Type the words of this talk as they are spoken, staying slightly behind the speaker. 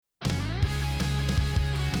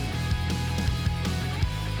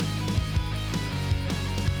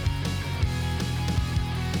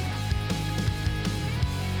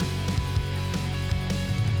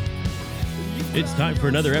It's time for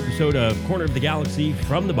another episode of Corner of the Galaxy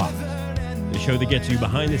from the Box, the show that gets you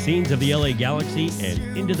behind the scenes of the LA Galaxy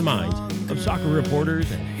and into the minds of soccer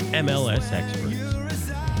reporters and MLS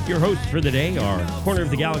experts. Your hosts for the day are Corner of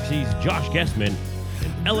the Galaxy's Josh Gessman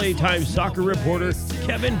and LA Times soccer reporter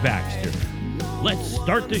Kevin Baxter. Let's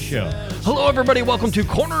start the show. Hello, everybody. Welcome to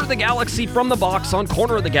Corner of the Galaxy from the Box on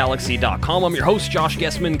cornerofthegalaxy.com. I'm your host, Josh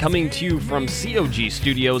Gessman, coming to you from COG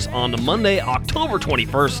Studios on Monday, October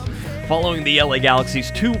 21st, following the LA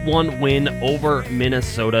Galaxy's 2-1 win over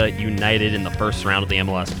Minnesota United in the first round of the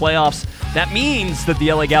MLS playoffs. That means that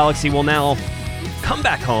the LA Galaxy will now come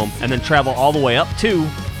back home and then travel all the way up to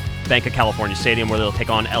Banc of California Stadium, where they'll take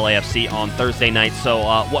on LAFC on Thursday night. So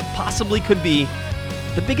what possibly could be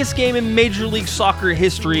the biggest game in Major League Soccer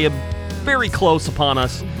history, very close upon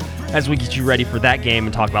us as we get you ready for that game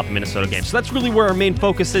and talk about the Minnesota game. So that's really where our main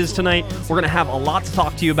focus is tonight. We're going to have a lot to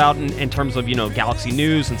talk to you about in terms of, Galaxy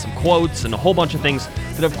news and some quotes and a whole bunch of things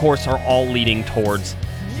that, of course, are all leading towards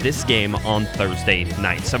this game on Thursday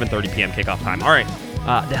night, 7:30 p.m. kickoff time. All right,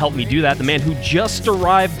 to help me do that, the man who just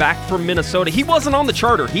arrived back from Minnesota. He wasn't on the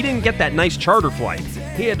charter. He didn't get that nice charter flight.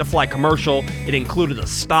 He had to fly commercial. It included a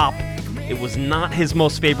stop. It was not his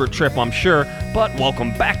most favorite trip, I'm sure, but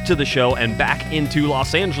welcome back to the show and back into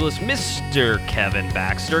Los Angeles, Mr. Kevin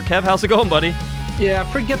Baxter. Kev, how's it going, buddy? Yeah,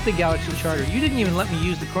 forget the Galaxy charter. You didn't even let me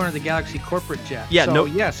use the Corner of the Galaxy corporate jet. Yeah, so,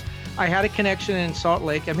 yes, I had a connection in Salt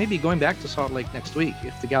Lake. I may be going back to Salt Lake next week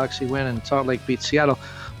if the Galaxy win and Salt Lake beats Seattle.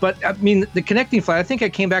 But, I mean, the connecting flight, I think I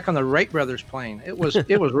came back on the Wright brothers plane. It was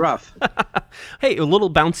rough. Hey, a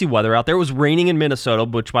little bouncy weather out there. It was raining in Minnesota,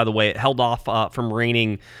 which, by the way, it held off from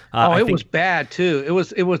raining. It was bad, too. It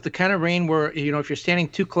was the kind of rain where, if you're standing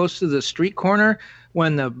too close to the street corner,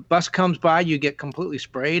 when the bus comes by, you get completely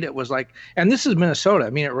sprayed. It was like, and this is Minnesota. I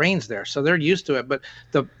mean, it rains there, so they're used to it. But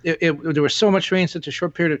there was so much rain in such a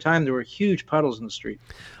short period of time, there were huge puddles in the street.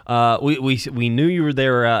 We knew you were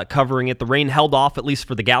there covering it. The rain held off, at least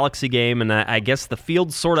for the Galaxy game, and I guess the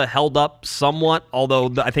field sort of held up somewhat,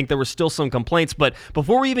 although I think there were still some complaints. But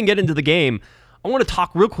before we even get into the game, I want to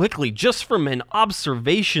talk real quickly, just from an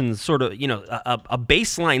observation sort of, a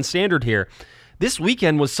baseline standard here. This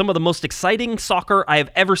weekend was some of the most exciting soccer I have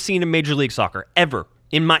ever seen in Major League Soccer, ever.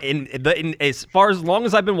 As far as long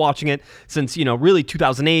as I've been watching it, since, really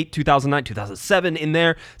 2008, 2009, 2007, in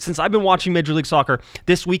there, since I've been watching Major League Soccer,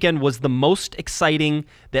 this weekend was the most exciting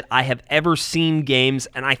that I have ever seen games,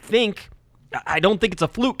 and I don't think it's a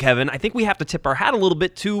fluke, Kevin. I think we have to tip our hat a little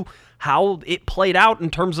bit to how it played out in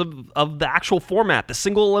terms of the actual format, the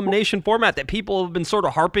single elimination format that people have been sort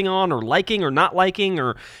of harping on or liking or not liking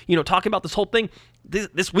or, talking about this whole thing.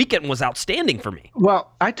 This weekend was outstanding for me.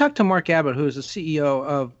 Well, I talked to Mark Abbott, who is the CEO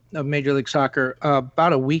of Major League Soccer,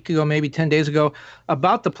 about a week ago, maybe 10 days ago,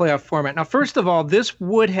 about the playoff format. Now, first of all, this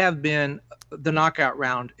would have been the knockout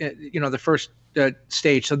round, the first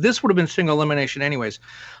stage. So this would have been single elimination anyways.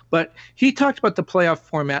 But he talked about the playoff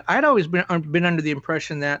format. I'd always been under the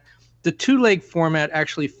impression that the two-leg format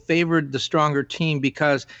actually favored the stronger team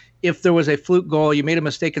because if there was a fluke goal, you made a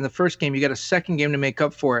mistake in the first game, you got a second game to make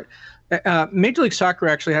up for it. Major League Soccer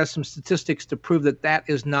actually has some statistics to prove that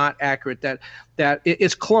is not accurate, that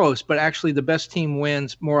it's close, but actually the best team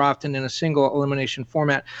wins more often in a single elimination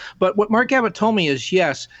format. But what Mark Abbott told me is,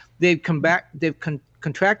 yes, they've come back,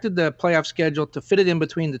 contracted the playoff schedule to fit it in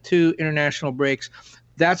between the two international breaks.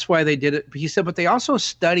 That's why they did it. He said, but they also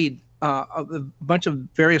studied a bunch of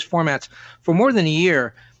various formats for more than a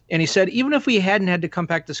year. And he said, even if we hadn't had to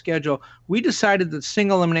compact the schedule, we decided that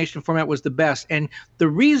single elimination format was the best. And the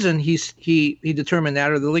reason he determined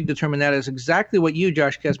that, or the league determined that, is exactly what you,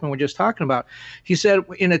 Josh Gessman, were just talking about. He said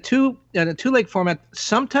in a two-leg format,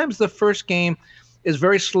 sometimes the first game is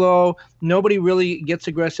very slow. Nobody really gets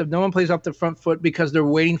aggressive. No one plays off the front foot because they're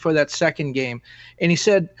waiting for that second game. And he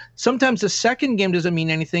said sometimes the second game doesn't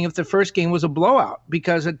mean anything if the first game was a blowout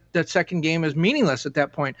because that second game is meaningless at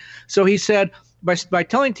that point. So he said by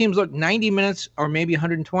telling teams, look, 90 minutes or maybe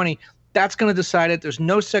 120, that's going to decide it. There's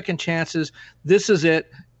no second chances. This is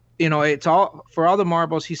it. It's all for all the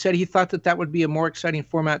marbles. He said he thought that would be a more exciting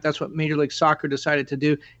format. That's what Major League Soccer decided to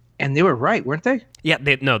do. And they were right, weren't they? Yeah,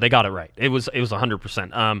 they got it right. It was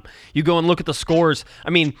 100%. You go and look at the scores.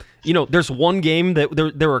 I mean, there's one game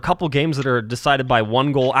that there were a couple games that are decided by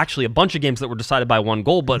one goal. Actually, a bunch of games that were decided by one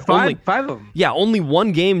goal, but five of them. Yeah, only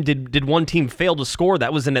one game did one team fail to score.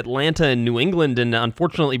 That was in Atlanta and New England, and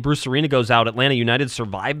unfortunately, Bruce Arena goes out. Atlanta United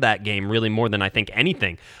survived that game really more than I think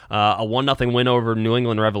anything. A 1-0 win over New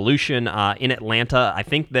England Revolution in Atlanta. I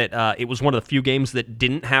think that it was one of the few games that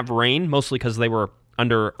didn't have rain, mostly because they were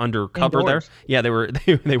under cover there. Yeah, they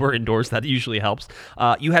were indoors. That usually helps.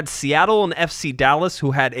 You had Seattle and FC Dallas,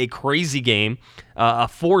 who had a crazy game, a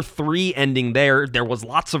 4-3 ending there. There was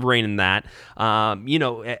lots of rain in that.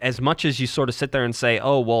 As much as you sort of sit there and say,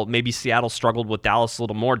 oh, well, maybe Seattle struggled with Dallas a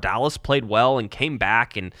little more, Dallas played well and came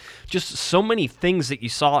back, and just so many things that you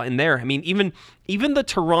saw in there. I mean, even the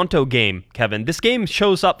Toronto game, Kevin, this game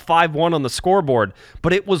shows up 5-1 on the scoreboard,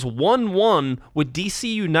 but it was 1-1 with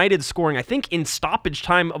DC United scoring, I think, in stoppage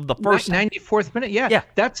time of the first 94th minute. Yeah.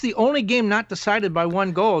 That's the only game not decided by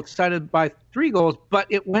one goal. It's decided by 3 goals, but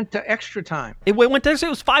it went to extra time. It was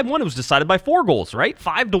 5-1. It was decided by 4 goals, right?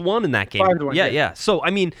 5-1 in that game. 5-1. Yeah. So I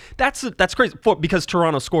mean, that's crazy because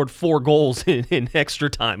Toronto scored 4 goals in extra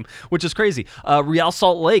time, which is crazy. Real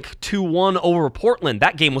Salt Lake 2-1 over Portland.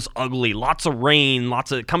 That game was ugly. Lots of rain,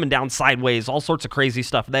 lots of coming down sideways, all sorts of crazy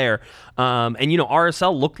stuff there. And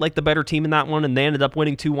RSL looked like the better team in that one, and they ended up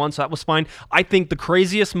winning 2-1, so that was fine. I think the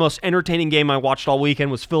craziest, most entertaining game I watched all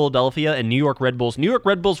weekend was Philadelphia and New York Red Bulls. New York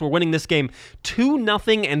Red Bulls were winning this game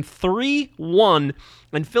 2-0 and 3-1,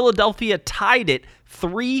 and Philadelphia tied it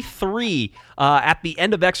 3-3 at the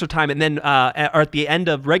end of extra time, and then or at the end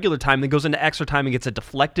of regular time, then goes into extra time and gets a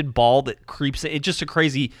deflected ball that creeps in. It's just a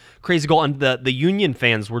crazy goal, and the Union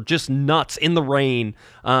fans were just nuts in the rain.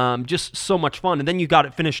 Just so much fun. And then you got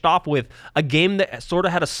it finished off with a game that sort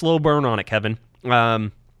of had a slow burn on it, Kevin.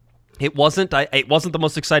 It wasn't the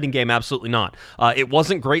most exciting game, absolutely not. It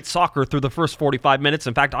wasn't great soccer through the first 45 minutes.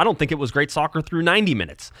 In fact, I don't think it was great soccer through 90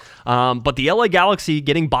 minutes. But the LA Galaxy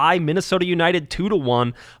getting by Minnesota United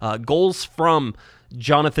 2-1, goals from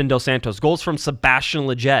Jonathan Dos Santos, goals from Sebastian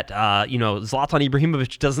Lletget. Zlatan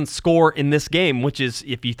Ibrahimovic doesn't score in this game, which is,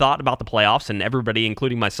 if you thought about the playoffs, and everybody,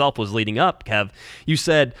 including myself, was leading up, Kev, you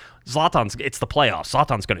said, it's the playoffs.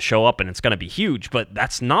 Zlatan's going to show up and it's going to be huge, but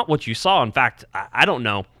that's not what you saw. In fact, I don't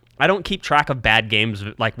know. I don't keep track of bad games,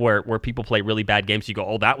 like where people play really bad games. You go,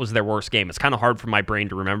 oh, that was their worst game. It's kind of hard for my brain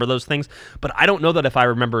to remember those things. But I don't know that if I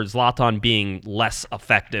remember Zlatan being less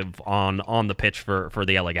effective on the pitch for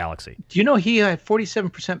the LA Galaxy. Do you know he had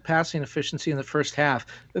 47% passing efficiency in the first half,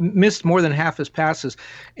 missed more than half his passes,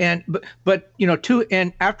 and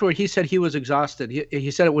afterward he said he was exhausted.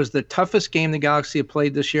 He said it was the toughest game the Galaxy had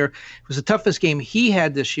played this year. It was the toughest game he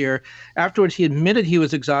had this year. Afterwards, he admitted he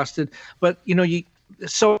was exhausted, but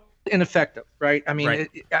so ineffective, right? I mean, right.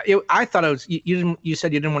 I thought it was. You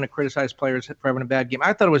said you didn't want to criticize players for having a bad game.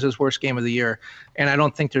 I thought it was his worst game of the year, and I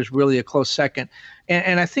don't think there's really a close second.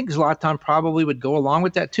 And I think Zlatan probably would go along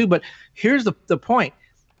with that too. But here's the point: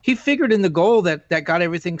 he figured in the goal that got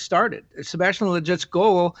everything started. Sebastian Lletget's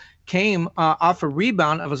goal came off a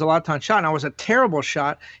rebound of a Zlatan shot. Now, it was a terrible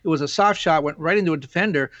shot. It was a soft shot, went right into a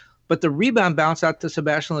defender, but the rebound bounced out to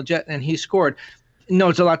Sebastian Lletget, and he scored. No,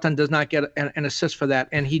 Zlatan does not get an assist for that,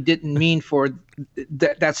 and he didn't mean for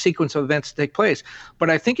that sequence of events to take place. But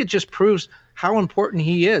I think it just proves how important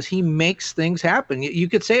he is. He makes things happen. You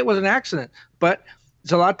could say it was an accident, but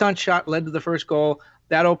Zlatan's shot led to the first goal.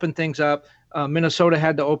 That opened things up. Minnesota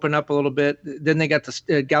had to open up a little bit. Then they got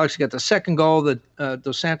Galaxy got the second goal, the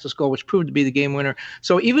Dos Santos goal, which proved to be the game winner.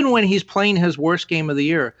 So even when he's playing his worst game of the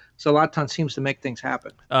year, Zlatan seems to make things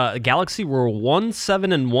happen. Galaxy were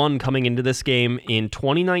 1-7-1 coming into this game in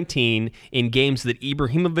 2019 in games that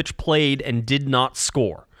Ibrahimovic played and did not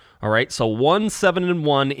score. All right, so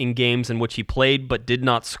 1-7-1 in games in which he played but did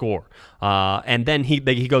not score. And then he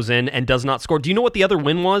goes in and does not score. Do you know what the other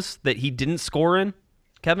win was that he didn't score in?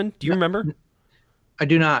 Kevin, do you remember? I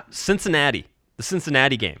do not. Cincinnati, the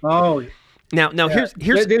Cincinnati game. Oh, now yeah.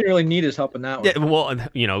 here's they didn't really need his help in that one. Yeah, well,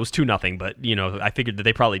 it was 2-0, but I figured that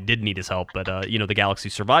they probably did need his help, but the Galaxy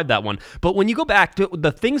survived that one. But when you go back to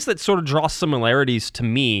the things that sort of draw similarities to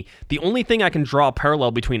me, the only thing I can draw a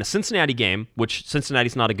parallel between a Cincinnati game, which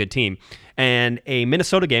Cincinnati's not a good team, and a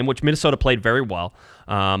Minnesota game, which Minnesota played very well.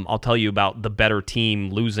 I'll tell you about the better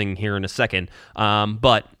team losing here in a second,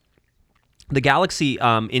 but the Galaxy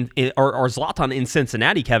or Zlatan in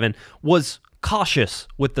Cincinnati, Kevin, was cautious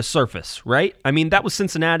with the surface, right? I mean, that was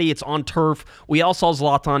Cincinnati. It's on turf. We all saw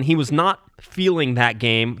Zlatan. He was not feeling that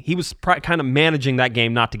game. He was kind of managing that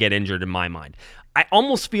game not to get injured, in my mind. I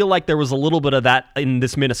almost feel like there was a little bit of that in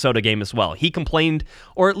this Minnesota game as well. He complained,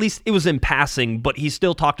 or at least it was in passing, but he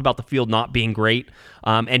still talked about the field not being great.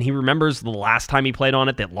 And he remembers the last time he played on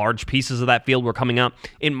it that large pieces of that field were coming up.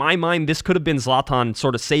 In my mind, this could have been Zlatan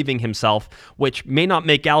sort of saving himself, which may not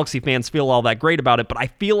make Galaxy fans feel all that great about it, but I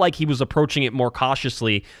feel like he was approaching it more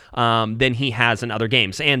cautiously than he has in other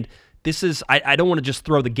games. And this is, I don't want to just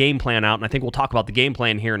throw the game plan out, and I think we'll talk about the game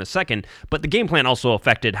plan here in a second, but the game plan also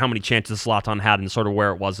affected how many chances Zlatan had and sort of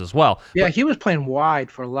where it was as well. Yeah, he was playing wide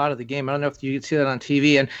for a lot of the game. I don't know if you could see that on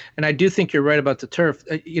TV, and I do think you're right about the turf.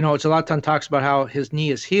 Zlatan talks about how his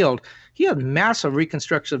knee is healed. He had massive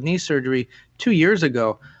reconstructive knee surgery 2 years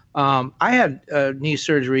ago. I had knee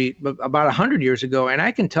surgery about 100 years ago, and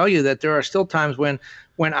I can tell you that there are still times when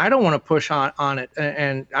I don't want to push on it,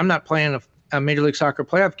 and I'm not playing a Major League Soccer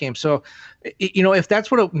playoff game. So, if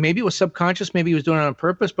that's what maybe it was subconscious, maybe he was doing it on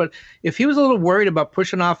purpose, but if he was a little worried about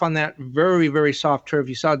pushing off on that very, very soft turf,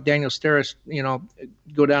 you saw Daniel Steres,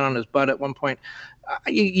 go down on his butt at one point.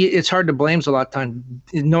 It's hard to blame Zlatan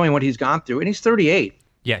knowing what he's gone through, and he's 38.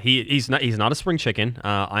 Yeah, he's not a spring chicken.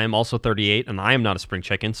 I am also 38, and I am not a spring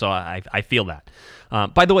chicken, so I feel that.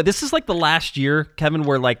 By the way, this is like the last year, Kevin,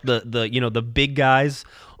 where like the big guys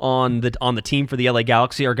on the team for the LA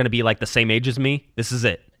Galaxy are going to be like the same age as me. This is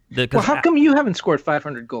it. Well, how come you haven't scored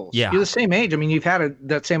 500 goals? Yeah. You're the same age. I mean, you've had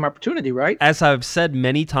that same opportunity, right? As I've said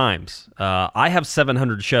many times, I have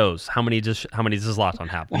 700 shows. How many does Zlatan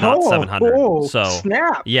have? Not 700. So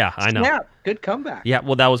snap. Yeah, I know. Snap. Good comeback. Yeah,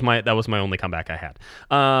 well, that was my only comeback I had.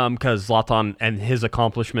 Because Zlatan and his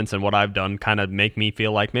accomplishments and what I've done kind of make me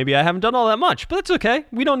feel like maybe I haven't done all that much. But that's okay.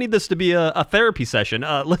 We don't need this to be a therapy session.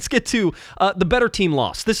 Let's get to the better team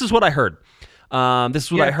loss. This is what I heard. This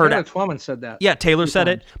is what I heard. Taylor Twellman said that. Yeah, Taylor said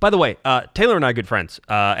it. By the way, Taylor and I are good friends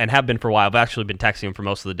and have been for a while. I've actually been texting him for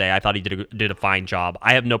most of the day. I thought he did a fine job.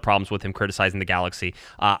 I have no problems with him criticizing the Galaxy.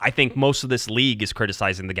 I think most of this league is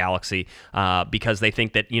criticizing the Galaxy because they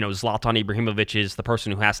think that Zlatan Ibrahimovic is the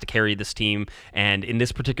person who has to carry this team. And in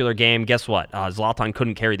this particular game, guess what? Zlatan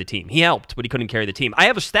couldn't carry the team. He helped, but he couldn't carry the team. I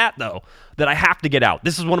have a stat though that I have to get out.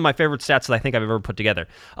 This is one of my favorite stats that I think I've ever put together.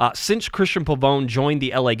 Since Cristian Pavón joined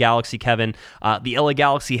the LA Galaxy, Kevin, the LA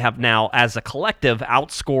Galaxy have now, as a collective,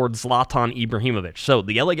 outscored Zlatan Ibrahimovic. So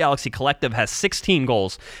the LA Galaxy collective has 16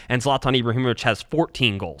 goals, and Zlatan Ibrahimovic has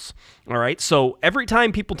 14 goals. All right, so every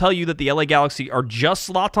time people tell you that the LA Galaxy are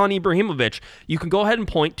just Zlatan Ibrahimovic, you can go ahead and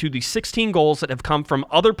point to the 16 goals that have come from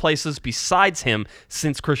other places besides him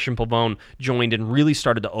since Cristian Pavón joined and really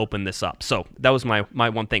started to open this up. So that was my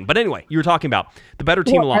one thing. But anyway, you were talking about the better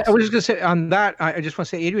team loss. I was just going to say on that, I just want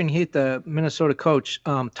to say Adrian Heath, the Minnesota coach,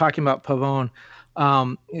 talking about Pavón,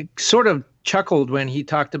 sort of chuckled when he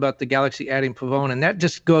talked about the Galaxy adding Pavón, and that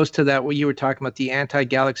just goes to that what you were talking about, the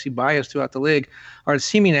anti-Galaxy bias throughout the league, or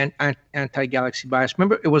seeming anti-Galaxy bias.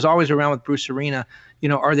 Remember, it was always around with Bruce Arena.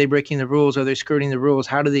 Are they breaking the rules? Are they skirting the rules?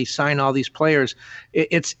 How do they sign all these players?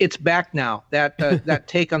 It's back now. That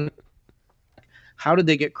take on how did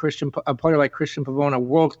they get a player like Cristian Pavón, a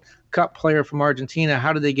World Cup player from Argentina?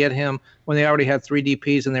 How did they get him when they already had 3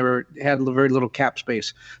 DPs and they had very little cap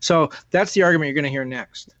space? So that's the argument you're going to hear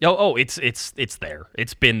next. It's there.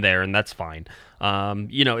 It's been there, and that's fine.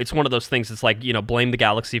 It's one of those things. It's like, blame the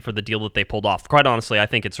Galaxy for the deal that they pulled off. Quite honestly, I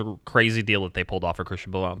think it's a crazy deal that they pulled off for Cristian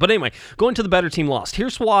Pavón. But anyway, going to the better team lost.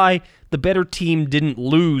 Here's why the better team didn't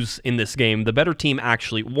lose in this game. The better team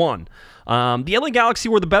actually won. The LA Galaxy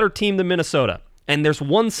were the better team than Minnesota. And there's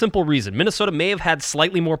one simple reason. Minnesota may have had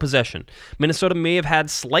slightly more possession. Minnesota may have had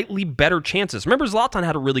slightly better chances. Remember, Zlatan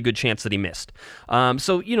had a really good chance that he missed.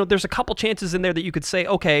 So there's a couple chances in there that you could say,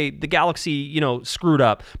 okay, the Galaxy, screwed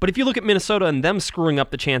up. But if you look at Minnesota and them screwing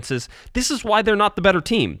up the chances, this is why they're not the better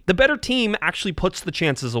team. The better team actually puts the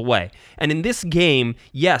chances away. And in this game,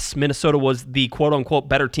 yes, Minnesota was the quote-unquote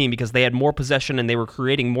better team because they had more possession and they were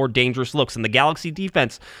creating more dangerous looks. And the Galaxy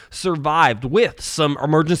defense survived with some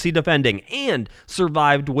emergency defending and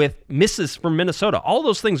survived with misses from Minnesota. All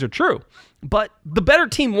those things are true. But the better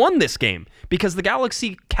team won this game because the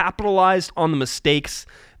Galaxy capitalized on the mistakes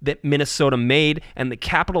that Minnesota made and they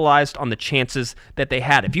capitalized on the chances that they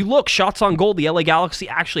had. If you look, shots on goal, the LA Galaxy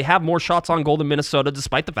actually have more shots on goal than Minnesota,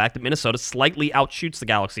 despite the fact that Minnesota slightly outshoots the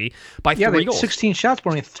Galaxy by 3 goals. 16 shots, but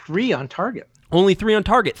only 3 on target. Only 3 on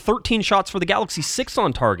target, 13 shots for the Galaxy, 6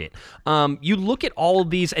 on target. You look at all of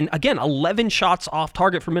these, and again, 11 shots off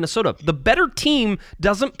target for Minnesota. The better team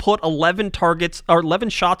doesn't put 11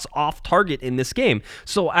 shots off target in this game.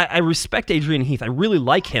 So I respect Adrian Heath. I really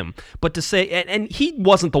like him. But to say, and he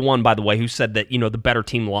wasn't the one, by the way, who said that, the better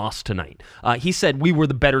team lost tonight. He said we were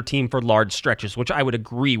the better team for large stretches, which I would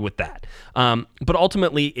agree with that. But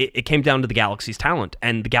ultimately, it came down to the Galaxy's talent,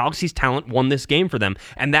 and the Galaxy's talent won this game for them.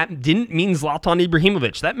 And that didn't mean Zlatan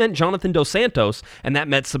Ibrahimovic. That meant Jonathan Dos Santos, and that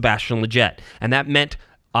meant Sebastian Lletget, and that meant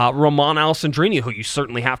Roman Alessandrini, who you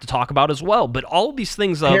certainly have to talk about as well. But all of these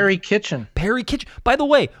things. Perry Kitchen. By the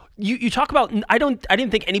way, you talk about. I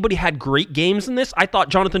didn't think anybody had great games in this. I thought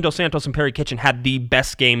Jonathan Dos Santos and Perry Kitchen had the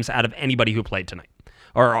best games out of anybody who played tonight.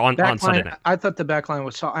 or on Sunday night. I thought the back line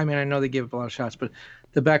was solid. I mean, I know they gave up a lot of shots, but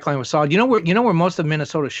the back line was solid. You know where most of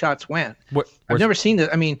Minnesota's shots went? I've never seen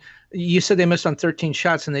that. I mean, you said they missed on 13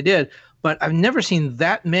 shots, and they did, but I've never seen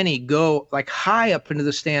that many go like high up into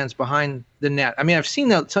the stands behind the net. I mean, I've seen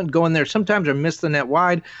that some go in there sometimes or miss the net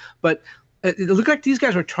wide, but it looked like these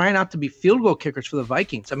guys were trying out to be field goal kickers for the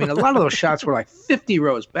Vikings. I mean, a lot of those shots were like 50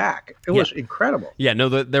 rows back. It was incredible. Yeah, no,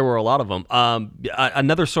 there were a lot of them.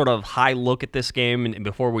 Another sort of high look at this game, and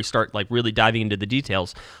before we start like really diving into the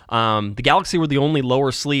details, the Galaxy were the only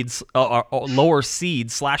lower seed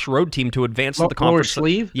 / road team to advance to the conference. Lower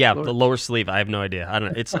sleeve? Yeah, the lower sleeve. I have no idea. I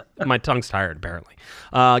don't know. It's my tongue's tired apparently.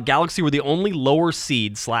 Galaxy were the only lower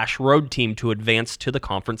seed / road team to advance to the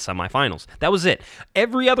conference semifinals. That was it.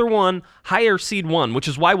 Every other one, higher seed won, which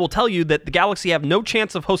is why we'll tell you that the Galaxy have no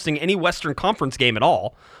chance of hosting any Western Conference game at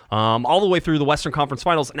all the way through the Western Conference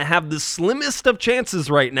Finals, and have the slimmest of chances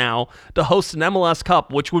right now to host an MLS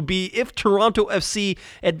Cup, which would be if Toronto FC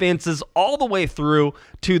advances all the way through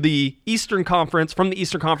to the Eastern Conference, from the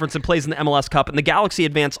Eastern Conference, and plays in the MLS Cup, and the Galaxy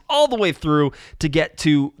advance all the way through to get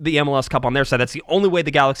to the MLS Cup on their side. That's the only way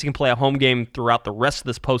the Galaxy can play a home game throughout the rest of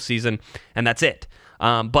this postseason, and that's it.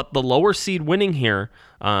 But the lower seed winning here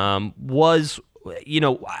was,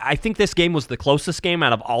 I think this game was the closest game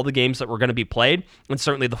out of all the games that were going to be played, and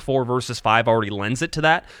certainly the 4 versus 5 already lends it to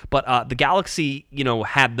that. But the Galaxy,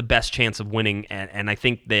 had the best chance of winning, and I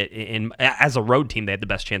think that as a road team, they had the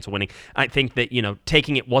best chance of winning. I think that,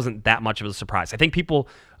 taking it wasn't that much of a surprise. I think people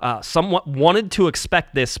somewhat wanted to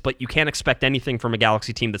expect this, but you can't expect anything from a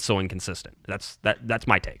Galaxy team that's so inconsistent. That's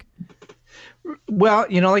my take. Well,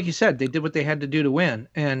 like you said, they did what they had to do to win,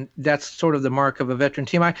 and that's sort of the mark of a veteran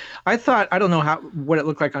team. I thought, I don't know what it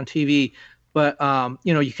looked like on TV, but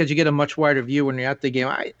because you get a much wider view when you're at the game.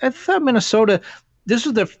 I thought Minnesota, this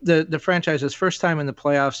was the franchise's first time in the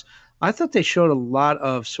playoffs. I thought they showed a lot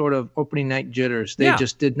of sort of opening night jitters. They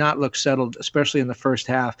just did not look settled, especially in the first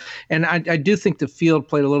half. And I do think the field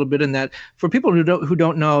played a little bit in that. For people who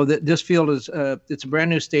don't know, that this field is it's a brand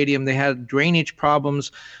new stadium. They had drainage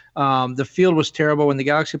problems. The field was terrible when the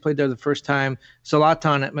Galaxy played there the first time.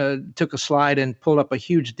 Zlatan took a slide and pulled up a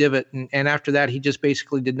huge divot, and after that, he just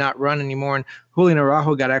basically did not run anymore. And Julian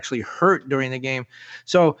Araujo got actually hurt during the game.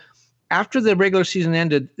 So after the regular season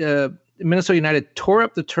ended, Minnesota United tore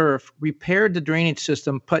up the turf, repaired the drainage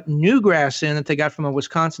system, put new grass in that they got from a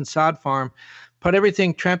Wisconsin sod farm, put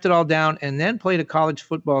everything, tramped it all down, and then played a college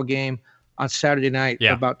football game on Saturday night,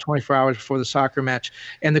 about 24 hours before the soccer match.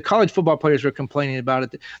 And the college football players were complaining about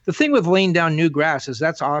it. The thing with laying down new grass is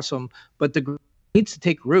that's awesome, but the needs to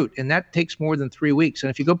take root, and that takes more than 3 weeks. And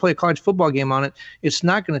if you go play a college football game on it, it's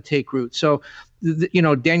not going to take root. So,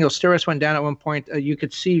 Daniel Sturris went down at one point. You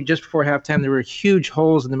could see just before halftime there were huge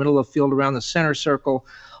holes in the middle of the field around the center circle.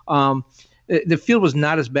 The field was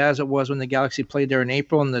not as bad as it was when the Galaxy played there in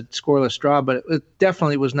April in the scoreless draw, but it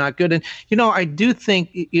definitely was not good. And, I do think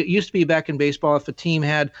it used to be back in baseball, if a team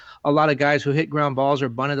had a lot of guys who hit ground balls or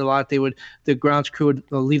bunted a lot, the grounds crew would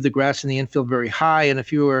leave the grass in the infield very high. And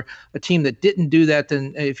if you were a team that didn't do that,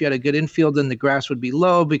 then if you had a good infield, then the grass would be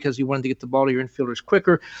low because you wanted to get the ball to your infielders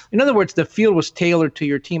quicker. In other words, the field was tailored to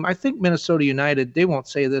your team. I think Minnesota United, they won't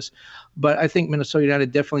say this, but I think Minnesota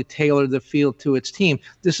United definitely tailored the field to its team.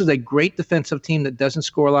 This is a great defensive team that doesn't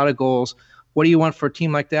score a lot of goals. What do you want for a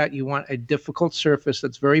team like that? You want a difficult surface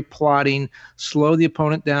that's very plodding, slow the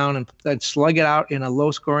opponent down, and then slug it out in a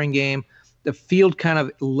low-scoring game. The field kind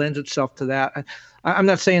of lends itself to that. I'm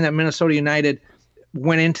not saying that Minnesota United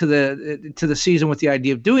went into the season with the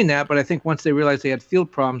idea of doing that, but I think once they realized they had field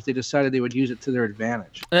problems, they decided they would use it to their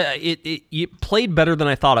advantage. It played better than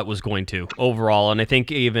I thought it was going to overall, and I think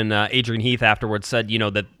even Adrian Heath afterwards said,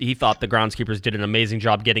 that he thought the groundskeepers did an amazing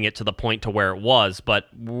job getting it to the point to where it was. But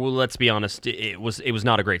let's be honest, it was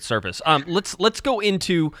not a great surface. Let's go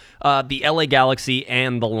into the LA Galaxy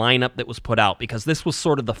and the lineup that was put out, because this was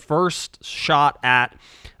sort of the first shot at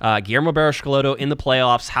Guillermo Barros-Schelotto in the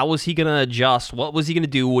playoffs. How was he going to adjust? What was he going to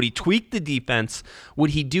do? Would he tweak the defense?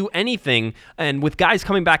 Would he do anything? And with guys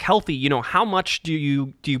coming back healthy, how much do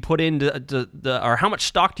you put into or how much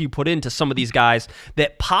stock do you put into some of these guys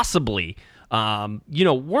that possibly weren't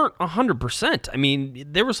 100%? I mean,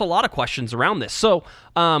 there was a lot of questions around this. So,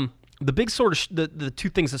 the big sort of the two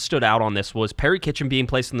things that stood out on this was Perry Kitchen being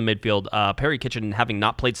placed in the midfield. Perry Kitchen having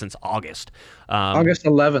not played since August. August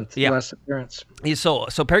 11th, last appearance.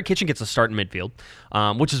 So Perry Kitchen gets a start in midfield,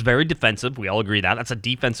 which is very defensive. We all agree that. That's a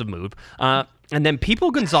defensive move. And then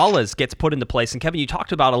Pipo Gonzalez gets put into place. And Kevin, you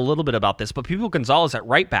talked about a little bit about this, but Pipo Gonzalez at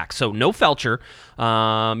right back. So no Felcher.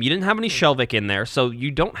 You didn't have any Shelvik in there. So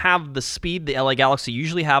you don't have the speed the LA Galaxy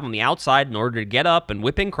usually have on the outside in order to get up and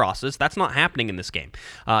whip in crosses. That's not happening in this game.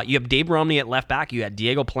 You have Dave Romney at left back. You had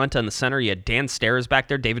Diego Polenta in the center. You had Dan Stairs back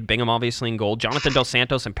there. David Bingham obviously in goal. Jonathan Dos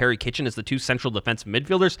Santos and Perry Kitchen as the two central defensive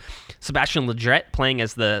midfielders. Sebastian Lletget playing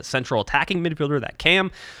as the central attacking midfielder, that cam.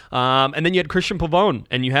 And then you had Christian Pavone,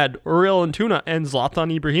 and you had Uriel Antuna and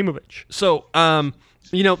Zlatan Ibrahimovic. So,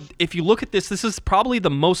 if you look at this is probably the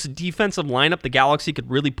most defensive lineup the Galaxy could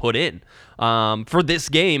really put in for this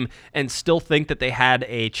game and still think that they had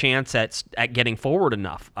a chance at getting forward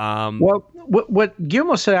enough. Well, what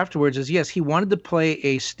Guillermo said afterwards is, yes, he wanted to play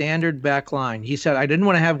a standard back line. He said, I didn't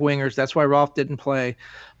want to have wingers. That's why Rolf didn't play.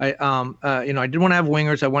 I didn't want to have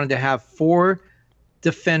wingers. I wanted to have 4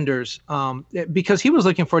 defenders because he was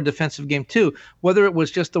looking for a defensive game too, whether it was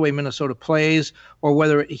just the way Minnesota plays or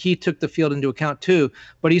whether he took the field into account too.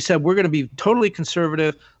 But he said, we're going to be totally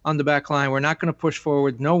conservative on the back line. We're not going to push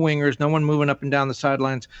forward. No wingers, no one moving up and down the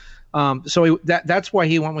sidelines. That's why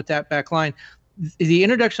he went with that back line. The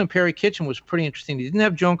introduction of Perry Kitchen was pretty interesting. He didn't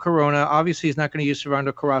have Joan Corona. Obviously, he's not going to use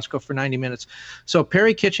Servando Carrasco for 90 minutes. So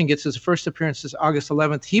Perry Kitchen gets his first appearance this August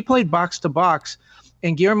 11th. He played box to box.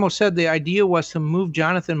 And Guillermo said the idea was to move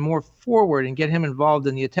Jonathan more forward and get him involved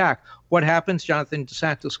in the attack. What happens? Jonathan Dos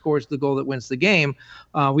Santos scores the goal that wins the game.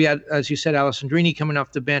 We had, as you said, Alessandrini coming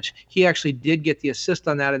off the bench. He actually did get the assist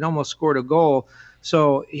on that and almost scored a goal.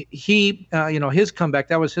 So he, his comeback,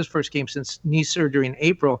 that was his first game since knee surgery in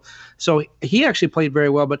April. So he actually played very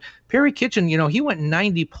well. But Perry Kitchen, he went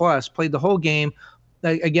 90 plus, played the whole game.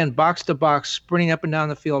 Again, box to box, sprinting up and down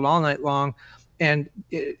the field all night long. And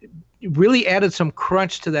it really added some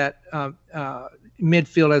crunch to that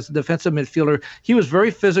midfield as a defensive midfielder. He was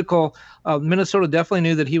very physical. Minnesota definitely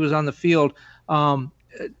knew that he was on the field.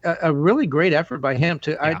 A really great effort by him.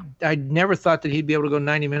 I never thought that he'd be able to go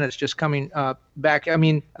 90 minutes just coming back. I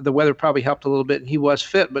mean, the weather probably helped a little bit, and he was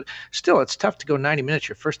fit, but still, it's tough to go 90 minutes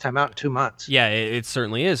your first time out in 2 months. Yeah, it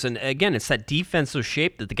certainly is. And again, it's that defensive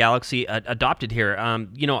shape that the Galaxy adopted here.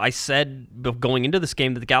 I said going into this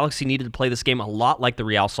game that the Galaxy needed to play this game a lot like the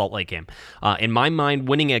Real Salt Lake game. In my mind,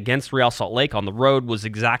 winning against Real Salt Lake on the road was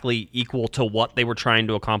exactly equal to what they were trying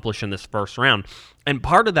to accomplish in this first round. And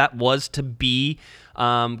part of that was to be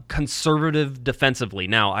conservative defensively.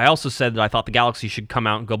 Now, I also said that I thought the Galaxy should come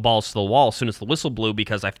out and go balls to the wall as soon as the whistle blew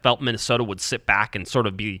because I felt Minnesota would sit back and sort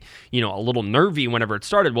of be, a little nervy whenever it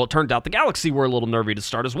started. Well, it turned out the Galaxy were a little nervy to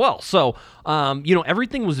start as well. So,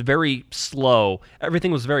 everything was very slow.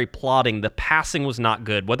 Everything was very plodding. The passing was not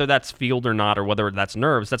good, whether that's field or not, or whether that's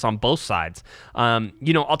nerves. That's on both sides.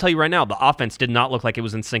 I'll tell you right now, the offense did not look like it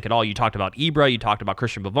was in sync at all. You talked about Ibra. You talked about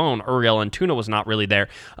Christian Pavone. Uriel Antuna was not really there.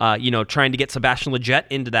 Trying to get Sebastian Lletget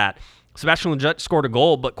into that. Sebastian Lletget scored a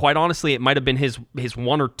goal, but quite honestly, it might have been his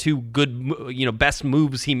 1 or 2 good, best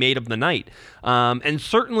moves he made of the night. And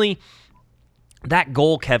certainly that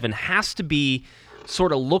goal, Kevin, has to be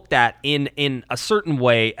sort of looked at in a certain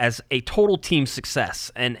way as a total team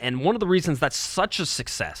success. And one of the reasons that's such a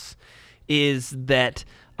success is that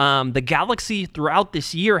the Galaxy throughout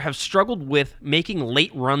this year have struggled with making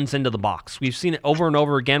late runs into the box. We've seen it over and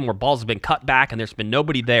over again where balls have been cut back and there's been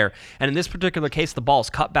nobody there. And in this particular case, the ball is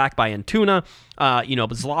cut back by Antuna. But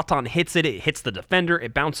Zlatan hits it. It hits the defender.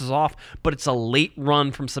 It bounces off. But it's a late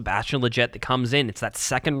run from Sebastian Lletget that comes in. It's that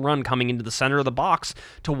second run coming into the center of the box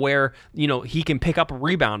to where, he can pick up a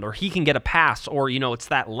rebound or he can get a pass or, it's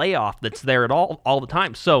that layoff that's there at all the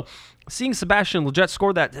time. So seeing Sebastian Lletget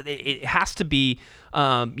score that, it has to be,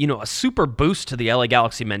 a super boost to the LA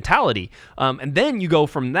Galaxy mentality. And then you go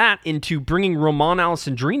from that into bringing Romain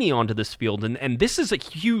Alessandrini onto this field. And this is a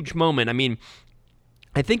huge moment. I mean,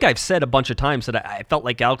 I think I've said a bunch of times that I felt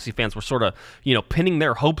like Galaxy fans were sort of, pinning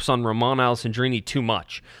their hopes on Romain Alessandrini too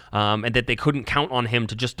much, and that they couldn't count on him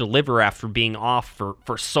to just deliver after being off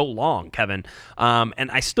for so long, Kevin.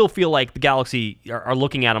 And I still feel like the Galaxy are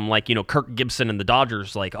looking at him like, Kirk Gibson and the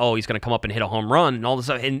Dodgers, like, oh, he's going to come up and hit a home run and all this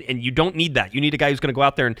stuff. And you don't need that. You need a guy who's going to go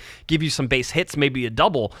out there and give you some base hits, maybe a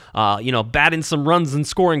double, bat in some runs in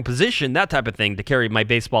scoring position, that type of thing, to carry my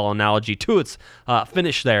baseball analogy to its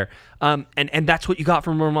finish there. And that's what you got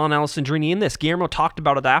from Romain Alessandrini in this. Guillermo talked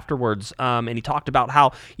about it afterwards, and he talked about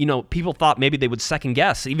how, people thought maybe they would second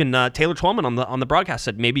guess. Even Taylor Twellman on the broadcast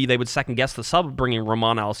said maybe they would second guess the sub bringing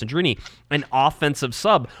Romain Alessandrini, an offensive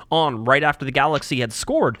sub, on right after the Galaxy had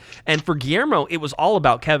scored. And for Guillermo, it was all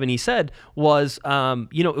about, Kevin, he said, was,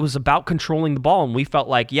 it was about controlling the ball. And we felt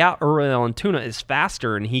like, yeah, Uriel Antuna is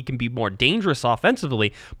faster and he can be more dangerous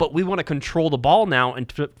offensively, but we want to control the ball now.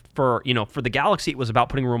 And for the Galaxy, it was about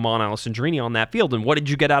putting Romain Alessandrini on that field. And what did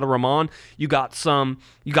you get out of Roman? You got some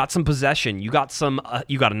possession. You got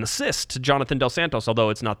an assist to Jonathan Dos Santos, although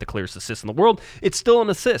it's not the clearest assist in the world. It's still an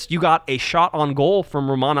assist. You got a shot on goal from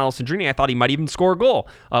Roman Alessandrini. I thought he might even score a goal,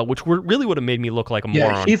 which really would have made me look like a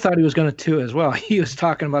moron. Yeah, he thought he was going to too as well. He was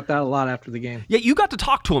talking about that a lot after the game. Yeah, you got to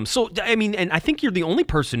talk to him. So, I mean, and I think you're the only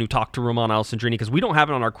person who talked to Roman Alessandrini because we don't have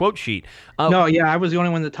it on our quote sheet. No, yeah, I was the only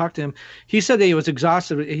one that talked to him. He said that he was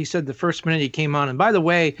exhausted. He said the first minute he came on. And by the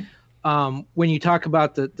way, when you talk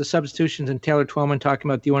about the substitutions and Taylor Twellman talking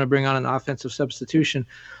about, do you want to bring on an offensive substitution?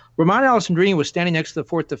 Roman Alessandrini was standing next to the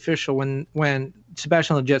fourth official when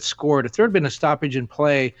Sebastian Lletget scored. If there had been a stoppage in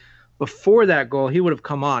play before that goal, he would have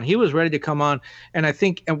come on. He was ready to come on. And I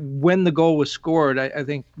think when the goal was scored, I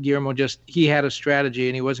think Guillermo he had a strategy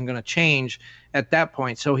and he wasn't going to change at that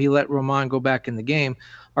point. So he let Roman go back in the game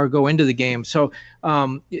or go into the game. So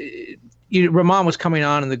Roman was coming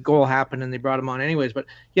on and the goal happened and they brought him on anyways. But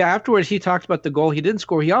yeah, afterwards he talked about the goal he didn't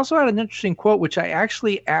score. He also had an interesting quote, which I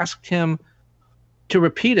actually asked him to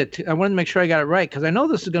repeat it. I wanted to make sure I got it right because I know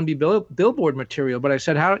this is going to be billboard material. But I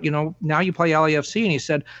said, now you play LAFC? And he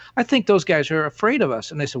said, I think those guys are afraid of us.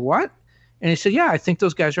 And I said, what? And he said, yeah, I think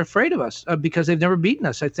those guys are afraid of us because they've never beaten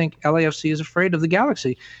us. I think LAFC is afraid of the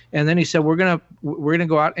Galaxy. And then he said, we're gonna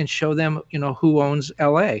go out and show them, who owns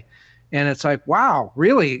LA. And it's like, wow,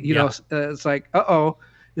 really? It's like,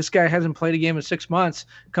 this guy hasn't played a game in 6 months,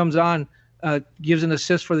 comes on, gives an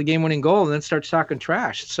assist for the game-winning goal, and then starts talking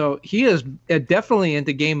trash. So he is definitely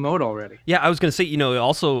into game mode already. Yeah, I was going to say,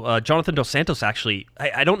 also Jonathan Dos Santos actually,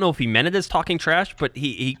 I don't know if he meant it as talking trash, but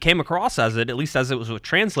he came across as it, at least as it was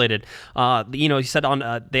translated. He said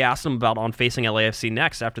they asked him about on facing LAFC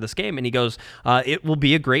next after this game, and he goes, it will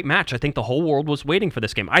be a great match. I think the whole world was waiting for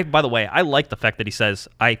this game. By the way, I like the fact that he says,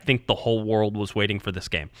 I think the whole world was waiting for this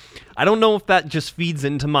game. I don't know if that just feeds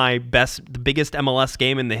into the biggest MLS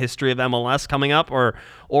game in the history of MLS coming up or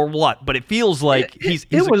what, but it feels like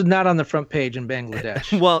it was not on the front page in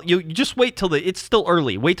Bangladesh. Well, you just wait till it's still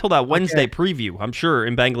early. Wait till that Wednesday preview. I'm sure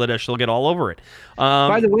in Bangladesh they'll get all over it.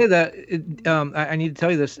 By the way, I need to tell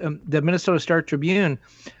you this. The Minnesota Star Tribune,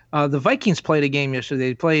 the Vikings played a game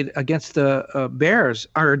yesterday. They played against the Bears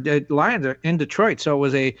or the Lions in Detroit. So it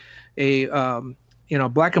was a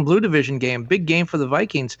black and blue division game, big game for the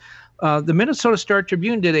Vikings. The Minnesota Star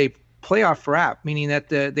Tribune did a playoff wrap, meaning that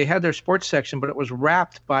they had their sports section, but it was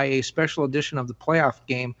wrapped by a special edition of the playoff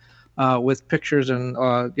game with pictures and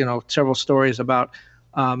several stories about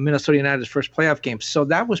Minnesota United's first playoff game. So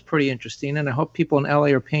that was pretty interesting, and I hope people in LA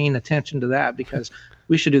are paying attention to that because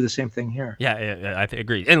we should do the same thing here. Yeah, I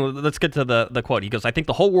agree. And let's get to the quote. He goes, I think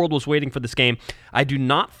the whole world was waiting for this game. I do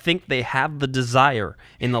not think they have the desire.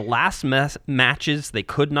 In the last matches, they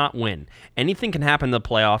could not win. Anything can happen in the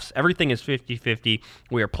playoffs. Everything is 50-50.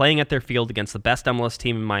 We are playing at their field against the best MLS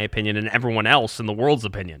team, in my opinion, and everyone else in the world's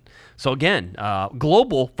opinion. So again,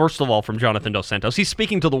 global, first of all, from Jonathan Dos Santos. He's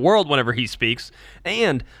speaking to the world whenever he speaks.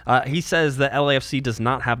 And he says that LAFC does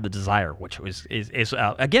not have the desire, which is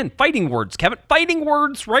again, fighting words, Kevin. Fighting words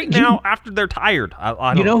right now after they're tired.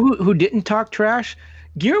 I don't know who didn't talk trash?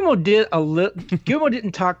 Guillermo did Guillermo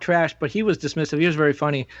didn't talk trash, but he was dismissive. He was very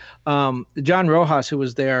funny. John Rojas, who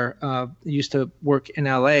was there, used to work in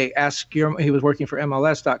LA, asked Guillermo, he was working for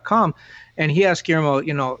MLS.com, and he asked Guillermo,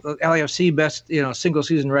 LAFC best, single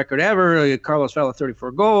season record ever. Carlos Vela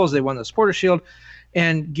 34 goals. They won the Supporters Shield.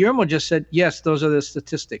 And Guillermo just said, yes, those are the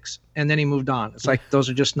statistics. And then he moved on. It's like, those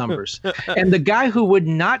are just numbers. And the guy who would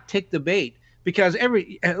not take the bait, because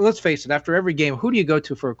let's face it, after every game, who do you go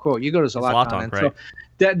to for a quote? You go to Zlatan. And right.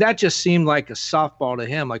 So that just seemed like a softball to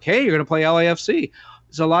him. Like, hey, you're going to play LAFC.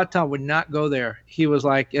 Zlatan would not go there. He was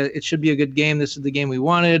like, it should be a good game. This is the game we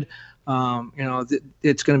wanted.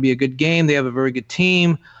 It's going to be a good game. They have a very good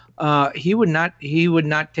team. He would not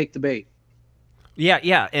take the bait.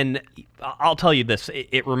 Yeah, and I'll tell you this.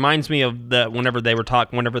 It reminds me of whenever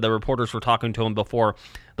the reporters were talking to him before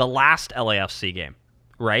the last LAFC game,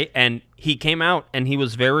 right? And he came out and he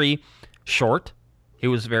was very short, he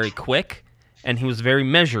was very quick, and he was very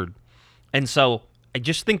measured. And so I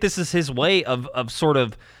just think this is his way of sort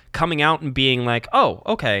of coming out and being like, oh,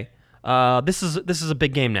 okay, this is a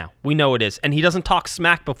big game now. We know it is. And he doesn't talk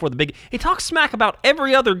smack before the big. He talks smack about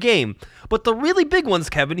every other game, but the really big ones,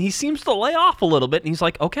 Kevin, he seems to lay off a little bit, and he's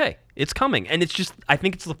like, okay, it's coming. And it's just, I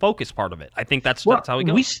think it's the focus part of it. I think that's how he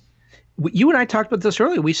goes. You and I talked about this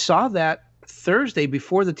earlier. We saw that Thursday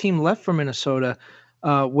before the team left for Minnesota,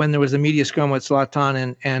 when there was a media scrum with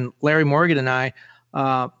Zlatan, and Larry Morgan and I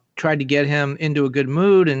tried to get him into a good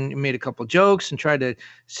mood and made a couple jokes and tried to.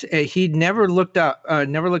 He never looked up,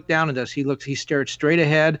 never looked down at us. He stared straight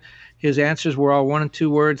ahead. His answers were all 1 and 2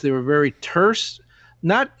 words. They were very terse.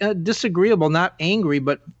 not disagreeable, not angry,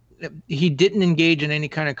 but he didn't engage in any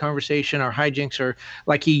kind of conversation or hijinks or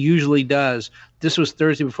like he usually does. This was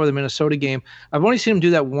Thursday before the Minnesota game. I've only seen him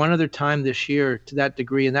do that one other time this year to that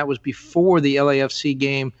degree, and that was before the LAFC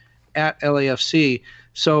game at LAFC.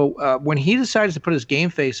 So when he decides to put his game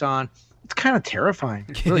face on, it's kind of terrifying.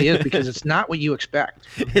 It really is, because it's not what you expect.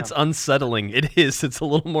 It's unsettling. It is. It's a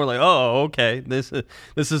little more like, oh, okay, this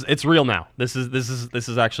is it's real now. This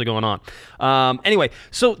is actually going on. Anyway,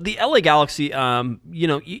 so the LA Galaxy,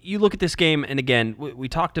 you look at this game, and again, we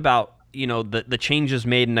talked about the changes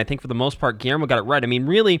made, and I think for the most part, Guillermo got it right. I mean,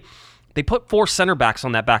 really, they put 4 center backs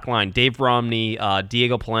on that back line: Dave Romney,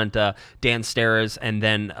 Diego Polenta, Dan Steres, and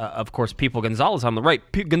then, of course, Pipo Gonzalez on the right.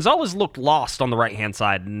 Gonzalez looked lost on the right-hand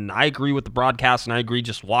side, and I agree with the broadcast, and I agree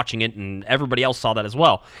just watching it, and everybody else saw that as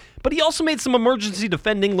well. But he also made some emergency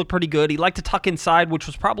defending look pretty good. He liked to tuck inside, which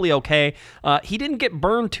was probably okay. He didn't get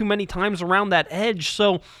burned too many times around that edge,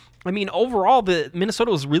 so I mean, overall, the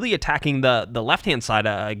Minnesota was really attacking the left-hand side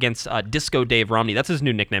against Disco Dave Romney. That's his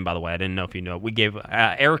new nickname, by the way. I didn't know if you know. We gave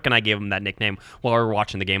Eric and I gave him that nickname while we were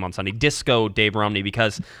watching the game on Sunday. Disco Dave Romney,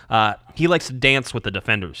 because he likes to dance with the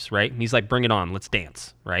defenders, right? He's like, bring it on, let's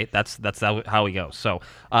dance, right? That's how he goes. So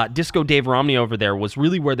Disco Dave Romney over there was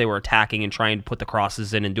really where they were attacking and trying to put the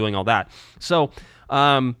crosses in and doing all that. So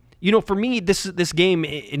for me, this game,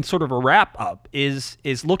 in sort of a wrap-up, is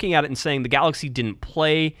looking at it and saying the Galaxy didn't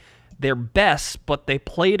play their best, but they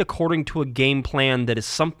played according to a game plan that is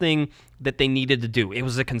something that they needed to do. It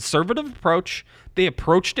was a conservative approach. They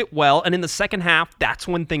approached it well, and in the second half, that's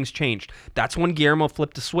when things changed. That's when Guillermo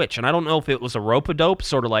flipped a switch, and I don't know if it was a rope-a-dope,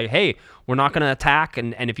 sort of like, hey, we're not going to attack,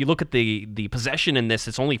 and if you look at the possession in this,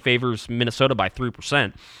 it only favors Minnesota by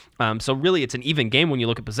 3%. So really, it's an even game when you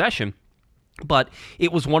look at possession. But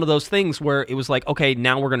it was one of those things where it was like, okay,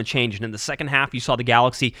 now we're going to change. And in the second half, you saw the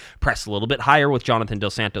Galaxy press a little bit higher with Jonathan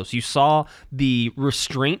Dos Santos. You saw the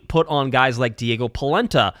restraint put on guys like Diego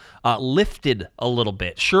Polenta lifted a little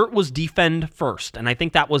bit. Sure, it was defend first. And I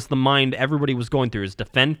think that was the mind everybody was going through, is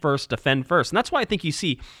defend first, defend first. And that's why I think you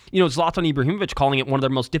see, Zlatan Ibrahimovic calling it one of their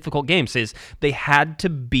most difficult games, is they had to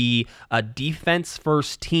be a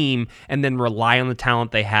defense-first team and then rely on the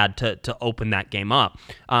talent they had to open that game up.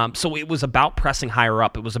 So it was about pressing higher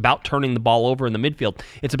up. It was about turning the ball over in the midfield.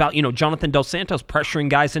 It's about, Jonathan Dos Santos pressuring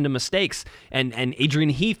guys into mistakes. And Adrian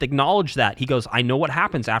Heath acknowledged that. He goes, I know what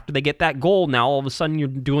happens after they get that goal. Now all of a sudden you're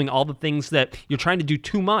doing all the things that you're trying to do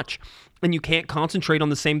too much, and you can't concentrate on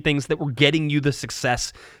the same things that were getting you the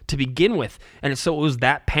success to begin with. And so it was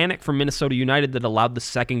that panic from Minnesota United that allowed the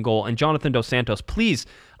second goal. And Jonathan Dos Santos, please,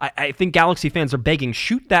 I think Galaxy fans are begging,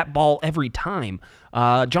 shoot that ball every time.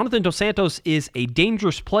 Jonathan Dos Santos is a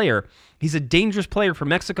dangerous player. He's a dangerous player for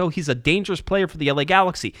Mexico. He's a dangerous player for the LA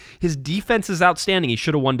Galaxy. His defense is outstanding. He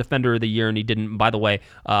should have won Defender of the Year, and he didn't. By the way,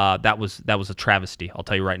 that was a travesty. I'll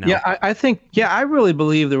tell you right now. Yeah, I really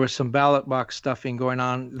believe there was some ballot box stuffing going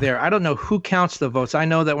on there. I don't know who counts the votes. I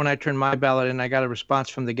know that when I turned my ballot in, I got a response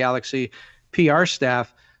from the Galaxy PR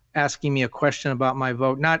staff asking me a question about my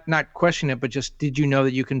vote. Not question it, but just, did you know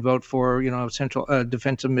that you can vote for central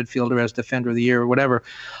defensive midfielder as Defender of the Year or whatever.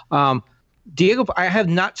 Diego, I have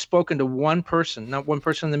not spoken to not one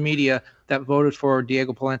person in the media that voted for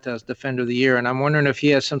Diego Polenta as Defender of the Year, and I'm wondering if he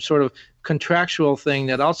has some sort of contractual thing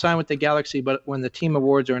that I'll sign with the Galaxy, but when the team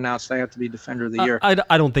awards are announced, I have to be Defender of the Year.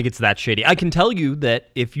 I don't think it's that shady. I can tell you that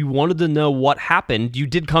if you wanted to know what happened, you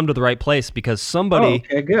did come to the right place, because somebody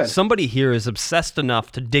here is obsessed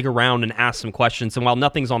enough to dig around and ask some questions, and while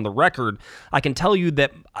nothing's on the record, I can tell you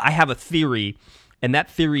that I have a theory. And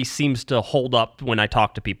that theory seems to hold up when I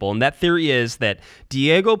talk to people. And that theory is that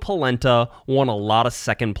Diego Polenta won a lot of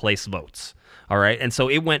second place votes. All right. And so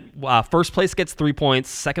it went first place gets 3 points,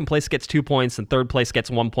 second place gets 2 points, and third place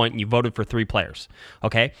gets 1 point, and you voted for 3 players.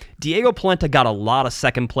 Okay. Diego Polenta got a lot of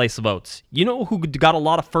second place votes. You know who got a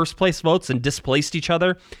lot of first place votes and displaced each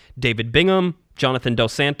other? David Bingham, Jonathan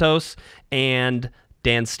Dos Santos, and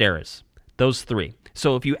Dan Steres. Those 3.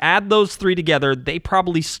 So if you add those 3 together, they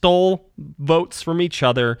probably stole votes from each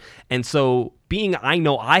other. And so I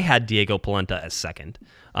know I had Diego Polenta as second.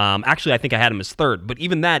 Actually, I think I had him as third. But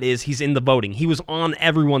even that is, he's in the voting. He was on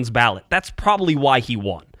everyone's ballot. That's probably why he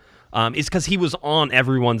won. Is because he was on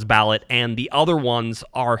everyone's ballot, and the other ones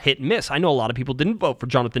are hit and miss. I know a lot of people didn't vote for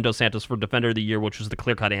Jonathan Dos Santos for Defender of the Year, which was the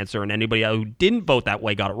clear-cut answer, and anybody who didn't vote that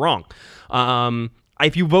way got it wrong.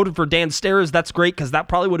 If you voted for Dan Steres, that's great, because that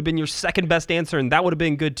probably would have been your second best answer, and that would have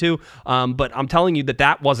been good too. But I'm telling you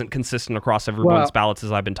that wasn't consistent across everyone's ballots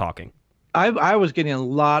as I've been talking. I was getting a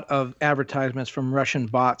lot of advertisements from Russian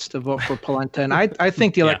bots to vote for Polenta, and I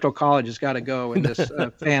think the Electoral College has got to go in this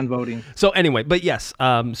fan voting. So anyway, but yes,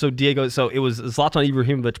 so Diego, so it was Zlatan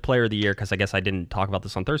Ibrahimovic Player of the Year, because I guess I didn't talk about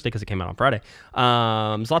this on Thursday because it came out on Friday.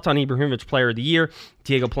 Zlatan Ibrahimovic Player of the Year,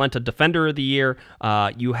 Diego Polenta Defender of the Year.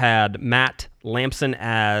 You had Matt Lampson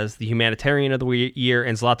as the Humanitarian of the Year,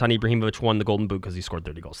 and Zlatan Ibrahimovic won the Golden Boot because he scored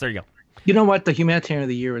 30 goals. There you go. You know what? The Humanitarian of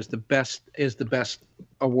the Year is the best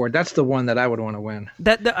award. That's the one that I would want to win.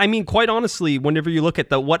 That I mean, quite honestly, whenever you look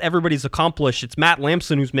at what everybody's accomplished, it's Matt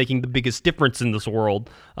Lampson who's making the biggest difference in this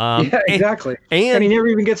world. Yeah, exactly. And he never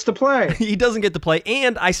even gets to play. He doesn't get to play.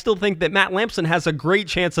 And I still think that Matt Lampson has a great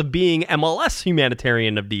chance of being MLS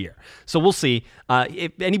Humanitarian of the Year. So we'll see.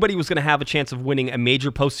 If anybody was going to have a chance of winning a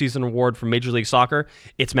major postseason award from Major League Soccer,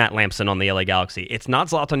 it's Matt Lampson on the LA Galaxy. It's not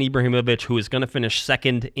Zlatan Ibrahimovic, who is going to finish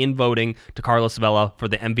second in voting to Carlos Vela for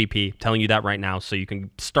the MVP. I'm telling you that right now, so you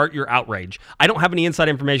can start your outrage. I don't have any inside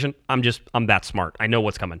information. I'm that smart. I know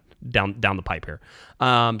what's coming down the pipe here.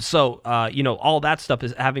 All that stuff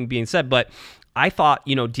is having being said, but I thought,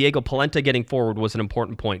 Diego Polenta getting forward was an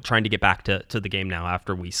important point, trying to get back to the game now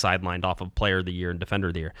after we sidelined off of Player of the Year and Defender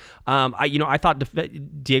of the Year. I thought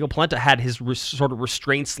Diego Polenta had his sort of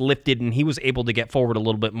restraints lifted, and he was able to get forward a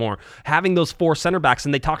little bit more. Having those 4 center backs,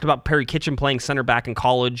 and they talked about Perry Kitchen playing center back in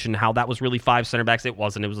college and how that was really 5 center backs. It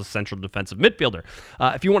wasn't. It was a central defensive midfielder.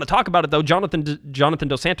 If you want to talk about it, though, Jonathan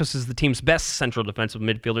Dos Santos is the team's best central defensive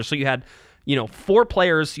midfielder. So you had 4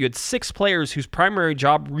 players, you had 6 players whose primary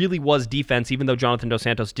job really was defense, even though Jonathan Dos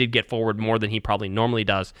Santos did get forward more than he probably normally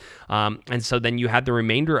does. And so then you had the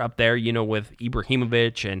remainder up there, with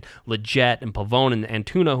Ibrahimovic and Leggett and Pavone and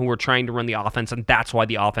Antuna, who were trying to run the offense, and that's why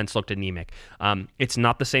the offense looked anemic. It's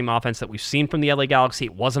not the same offense that we've seen from the LA Galaxy.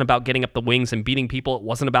 It wasn't about getting up the wings and beating people. It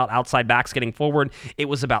wasn't about outside backs getting forward. It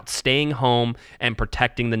was about staying home and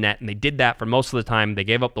protecting the net, and they did that for most of the time. They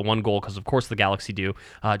gave up the 1 goal because, of course, the Galaxy do,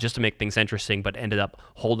 just to make things interesting, but ended up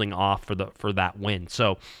holding off for that win.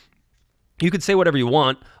 So you could say whatever you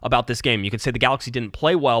want about this game. You could say the Galaxy didn't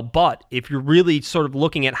play well, but if you're really sort of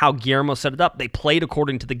looking at how Guillermo set it up, they played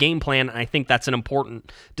according to the game plan, and I think that's an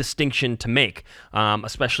important distinction to make,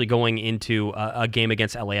 especially going into a game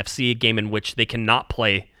against LAFC, a game in which they cannot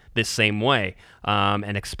play this same way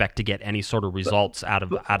and expect to get any sort of results out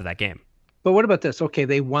of that game. But what about this? Okay,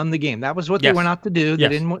 they won the game. That was what they went out to do. They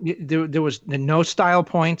didn't. There was no style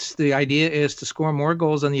points. The idea is to score more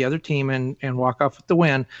goals than the other team and walk off with the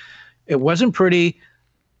win. It wasn't pretty.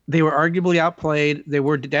 They were arguably outplayed. They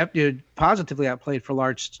were positively outplayed for a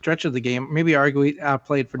large stretch of the game, maybe arguably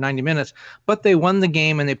outplayed for 90 minutes. But they won the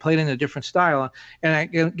game, and they played in a different style. And I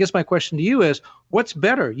guess my question to you is, what's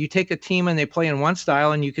better? You take a team and they play in one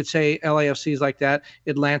style, and you could say LAFC is like that.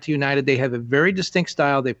 Atlanta United, they have a very distinct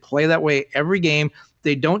style. They play that way every game.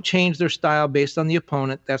 They don't change their style based on the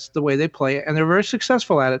opponent. That's the way they play it, and they're very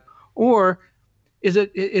successful at it. Or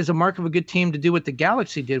is a mark of a good team to do what the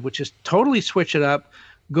Galaxy did, which is totally switch it up,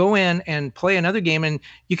 go in and play another game, and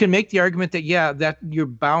you can make the argument that that you're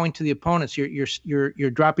bowing to the opponents.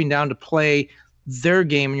 You're dropping down to play their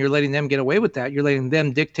game, and you're letting them get away with that. You're letting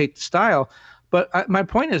them dictate the style. But my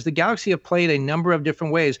point is, the Galaxy have played a number of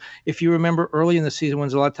different ways. If you remember early in the season when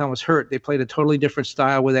Zlatan was hurt, they played a totally different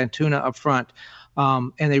style with Antuna up front.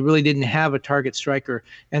 And they really didn't have a target striker.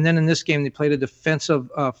 And then in this game, they played a defensive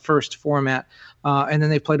first format. And then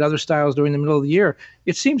they played other styles during the middle of the year.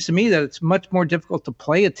 It seems to me that it's much more difficult to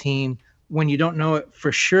play a team when you don't know for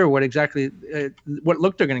sure what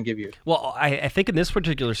look they're going to give you. Well, I think in this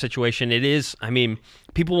particular situation, it is,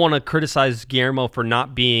 people want to criticize Guillermo for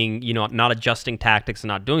not being, not adjusting tactics and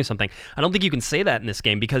not doing something. I don't think you can say that in this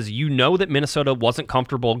game because that Minnesota wasn't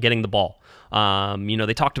comfortable getting the ball.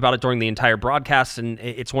 They talked about it during the entire broadcast, and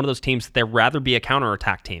it's one of those teams that they'd rather be a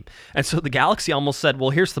counterattack team. And so the Galaxy almost said,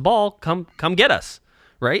 well, here's the ball, come get us.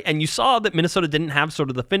 Right? And you saw that Minnesota didn't have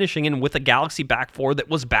sort of the finishing, and with a Galaxy back four that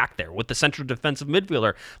was back there, with the central defensive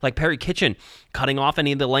midfielder like Perry Kitchen cutting off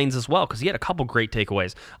any of the lanes as well, because he had a couple great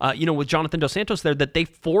takeaways. With Jonathan Dos Santos there, that they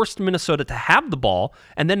forced Minnesota to have the ball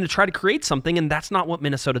and then to try to create something, and that's not what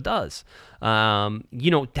Minnesota does.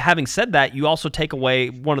 Having said that, you also take away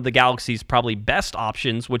one of the Galaxy's probably best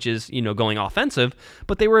options, which is, going offensive,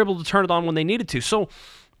 but they were able to turn it on when they needed to. So,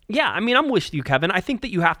 yeah, I'm with you, Kevin. I think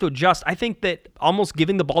that you have to adjust. I think that almost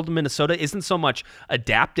giving the ball to Minnesota isn't so much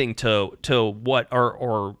adapting to what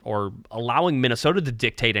or allowing Minnesota to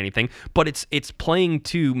dictate anything, but it's playing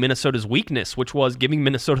to Minnesota's weakness, which was giving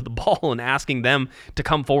Minnesota the ball and asking them to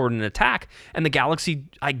come forward and attack. And the Galaxy,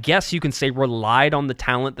 I guess you can say, relied on the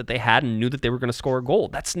talent that they had and knew that they were going to score a goal.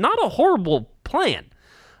 That's not a horrible plan.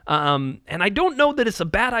 And I don't know that it's a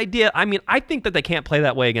bad idea. I mean, I think that they can't play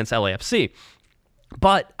that way against LAFC.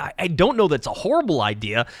 But I don't know that's a horrible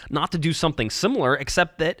idea not to do something similar,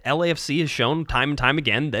 except that LAFC has shown time and time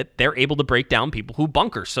again that they're able to break down people who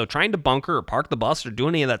bunker. So trying to bunker or park the bus or do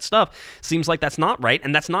any of that stuff seems like that's not right,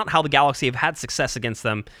 and that's not how the Galaxy have had success against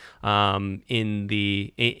them in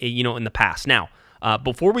the past. Now,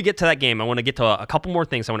 before we get to that game, I want to get to a couple more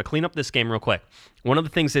things. I want to clean up this game real quick. One of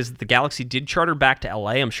the things is that the Galaxy did charter back to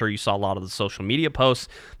LA. I'm sure you saw a lot of the social media posts.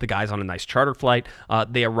 The guys on a nice charter flight.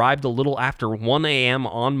 They arrived a little after 1 a.m.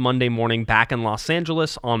 on Monday morning back in Los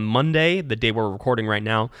Angeles. On Monday, the day we're recording right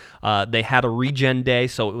now, they had a regen day,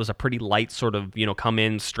 so it was a pretty light sort of, come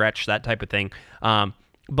in, stretch, that type of thing.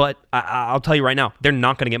 But I'll tell you right now, they're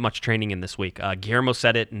not going to get much training in this week. Guillermo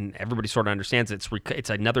said it, and everybody sort of understands it. It's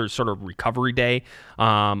another sort of recovery day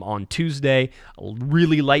on Tuesday.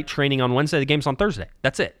 Really light training on Wednesday. The game's on Thursday.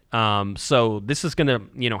 That's it. So this is going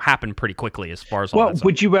to happen pretty quickly as far as all that's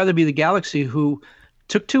would you rather be the Galaxy who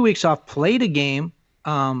took 2 weeks off, played a game,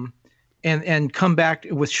 and come back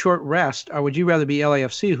with short rest, or would you rather be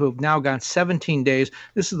LAFC who have now gone 17 days?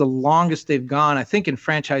 This is the longest they've gone, I think, in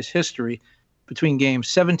franchise history. Between games,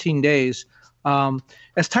 17 days.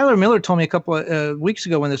 As Tyler Miller told me a couple of weeks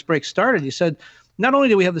ago when this break started, he said, not only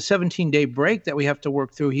do we have the 17-day break that we have to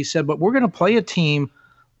work through, he said, but we're going to play a team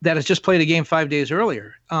that has just played a game 5 days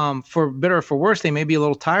earlier. For better or for worse, they may be a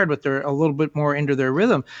little tired, but they're a little bit more into their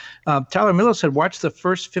rhythm. Tyler Miller said, watch the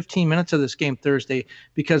first 15 minutes of this game Thursday,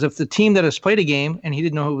 because if the team that has played a game, and he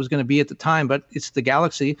didn't know who it was going to be at the time, but it's the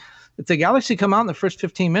Galaxy, if the Galaxy come out in the first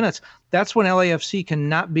 15 minutes, that's when LAFC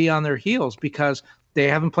cannot be on their heels because they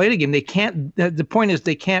haven't played a game. They can't. The point is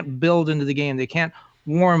they can't build into the game. They can't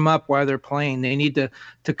warm up while they're playing. They need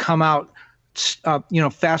to come out,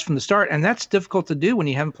 fast from the start, and that's difficult to do when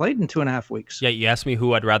you haven't played in 2.5 weeks. Yeah, you asked me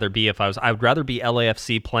who I'd rather be I would rather be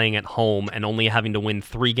LAFC playing at home and only having to win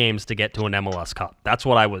 3 games to get to an MLS Cup. That's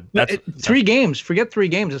what I would. Three games. Forget 3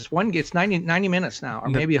 games. It's one. It's 90 minutes now, or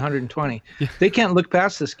maybe 120. They can't look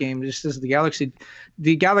past this game. Just as the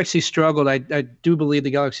Galaxy struggled. I do believe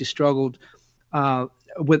the Galaxy struggled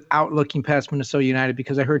without looking past Minnesota United,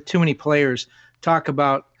 because I heard too many players talk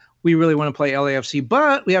about, we really want to play LAFC,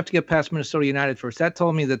 but we have to get past Minnesota United first. That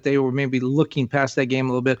told me that they were maybe looking past that game a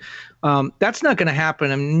little bit. That's not going to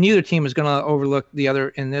happen. I mean, neither team is going to overlook the other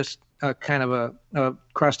in this kind of a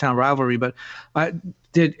crosstown rivalry. But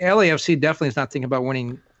LAFC definitely is not thinking about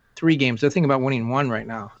winning 3 games. They're thinking about winning 1 right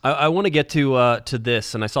now. I want to get to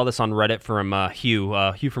this, and I saw this on Reddit from Hugh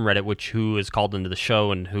from Reddit, who is called into the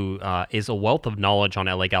show and who is a wealth of knowledge on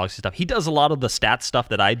LA Galaxy stuff. He does a lot of the stats stuff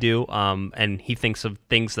that I do, and he thinks of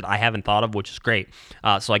things that I haven't thought of, which is great.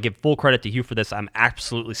 So I give full credit to Hugh for this. I'm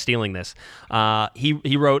absolutely stealing this.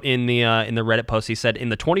 He wrote in the Reddit post, he said, in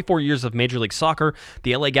the 24 years of Major League Soccer,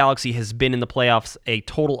 the LA Galaxy has been in the playoffs a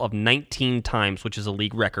total of 19 times, which is a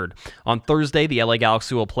league record. On Thursday, the LA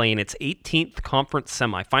Galaxy will play in its 18th conference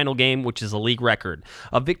semifinal game, which is a league record.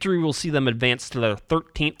 A victory will see them advance to their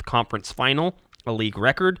 13th conference final, a league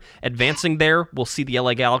record. Advancing there will see the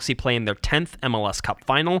LA Galaxy play in their 10th MLS Cup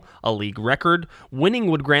final, a league record.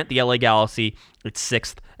 Winning would grant the LA Galaxy its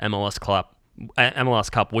 6th MLS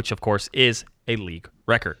Cup, which of course is a league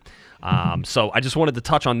record. So I just wanted to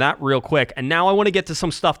touch on that real quick. And now I want to get to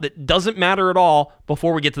some stuff that doesn't matter at all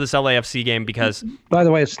before we get to this LAFC game, because... By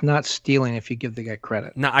the way, it's not stealing if you give the guy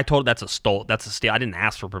credit. No, I told him that's a steal. I didn't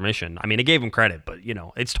ask for permission. I mean, I gave him credit, but,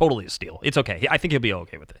 it's totally a steal. It's okay. I think he'll be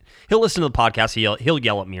okay with it. He'll listen to the podcast. He'll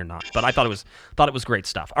yell at me or not. But I thought it was great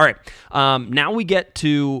stuff. All right. Now we get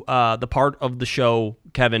to the part of the show,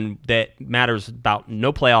 Kevin, that matters about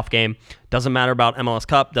no playoff game. Doesn't matter about MLS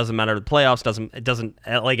Cup. Doesn't matter the playoffs. It doesn't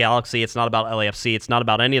LA Galaxy. It's not about LAFC. It's not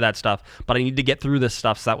about any of that stuff. But I need to get through this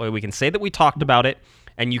stuff so that way we can say that we talked about it.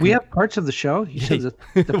 And we have parts of the show. You said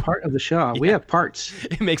the part of the show. Yeah. We have parts.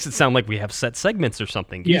 It makes it sound like we have set segments or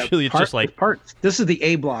something. Yeah, usually it's just like parts. This is the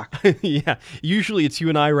A block. Yeah. Usually it's you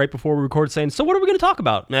and I right before we record saying, so what are we going to talk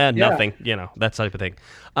about? Nothing. That type of thing.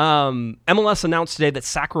 MLS announced today that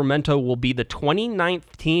Sacramento will be the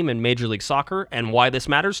 29th team in Major League Soccer, and why this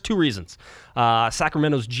matters, 2 reasons.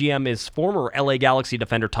 Sacramento's GM is former LA Galaxy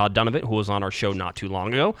defender Todd Dunovit, who was on our show not too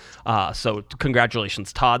long ago. So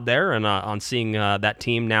congratulations, Todd, there, and on seeing that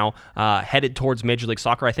team now headed towards Major League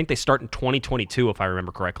Soccer. I think they start in 2022, if I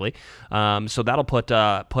remember correctly. So that'll put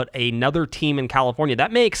another team in California.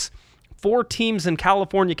 That makes 4 teams in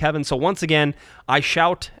California, Kevin. So once again, I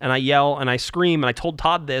shout and I yell and I scream, and I told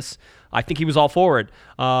Todd this. I think he was all for it.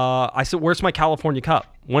 I said, where's my California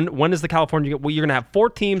Cup? When is the California? Well, you're going to have 4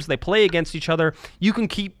 teams. They play against each other. You can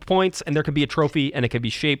keep points, and there could be a trophy, and it could be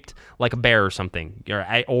shaped like a bear or something,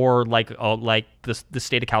 or like the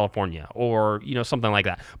state of California, or something like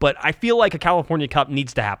that. But I feel like a California Cup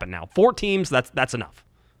needs to happen now. 4 teams. That's enough.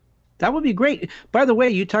 That would be great. By the way,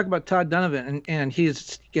 you talk about Todd Donovan, and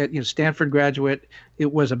he's Stanford graduate.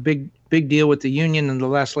 It was a big deal with the union in the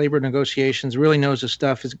last labor negotiations. Really knows his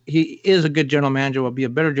stuff. He is a good general manager. Will be a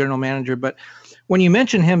better general manager. But when you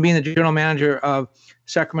mention him being the general manager of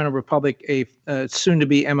Sacramento Republic, a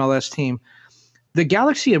soon-to-be MLS team, the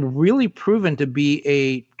Galaxy have really proven to be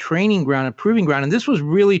a training ground, a proving ground, and this was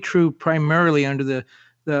really true primarily under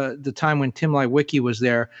the time when Tim Leiweke was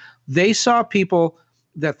there. They saw people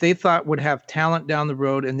that they thought would have talent down the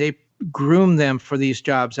road, and they groomed them for these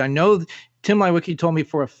jobs. I know Tim Leiweke told me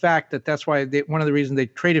for a fact that that's why one of the reasons they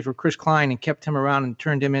traded for Chris Klein and kept him around and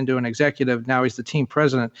turned him into an executive. Now he's the team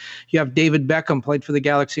president. You have David Beckham, played for the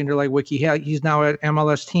Galaxy under Leiweke. He's now an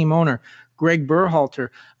MLS team owner. Greg Berhalter,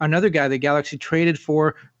 another guy the Galaxy traded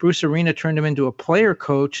for. Bruce Arena turned him into a player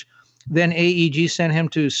coach. Then AEG sent him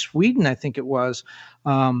to Sweden, I think it was,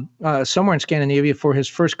 somewhere in Scandinavia for his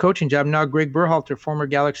first coaching job. Now Greg Berhalter, former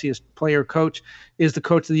Galaxy player coach, is the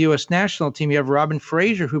coach of the U.S. national team. You have Robin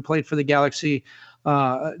Fraser, who played for the Galaxy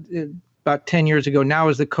about 10 years ago. Now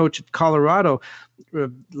is the coach at Colorado.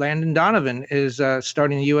 Landon Donovan is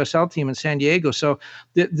starting the USL team in San Diego. So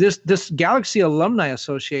this Galaxy Alumni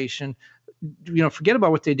Association, forget about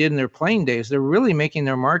what they did in their playing days. They're really making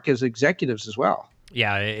their mark as executives as well.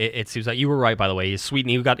 Yeah, it seems like you were right. By the way, he's Sweden.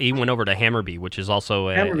 He went over to Hammarby, which is also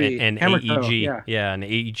an AEG, an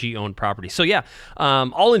AEG owned property. So yeah,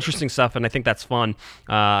 all interesting stuff, and I think that's fun.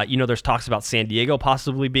 There's talks about San Diego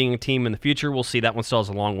possibly being a team in the future. We'll see. That one still has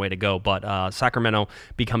a long way to go, but Sacramento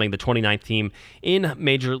becoming the 29th team in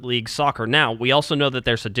Major League Soccer. Now we also know that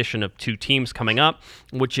there's addition of 2 teams coming up,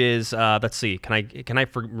 which is let's see, can I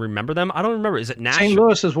remember them? I don't remember. Is it Nashville? St.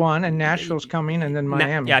 Louis is one, and Nashville's coming, and then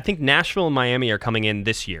Miami. I think Nashville and Miami are coming in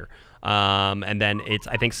this year, and then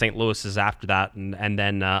I think St. Louis is after that, and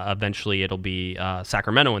then eventually it'll be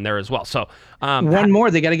Sacramento in there as well. So one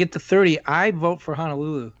more, they got to get to 30. I vote for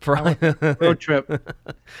Honolulu for road trip.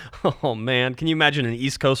 Oh man, can you imagine an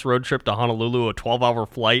East Coast road trip to Honolulu, a 12-hour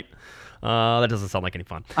flight? That doesn't sound like any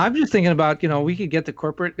fun. I'm just thinking about we could get the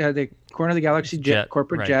corporate the Corner of the Galaxy jet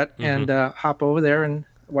corporate jet, and hop over there and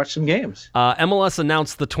watch some games. MLS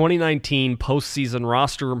announced the 2019 postseason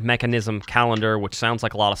roster mechanism calendar, which sounds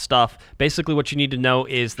like a lot of stuff. Basically, what you need to know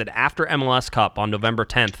is that after MLS Cup on November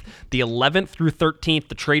 10th, the 11th through 13th,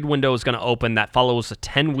 the trade window is going to open. That follows a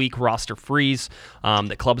 10-week roster freeze.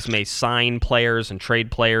 That clubs may sign players and trade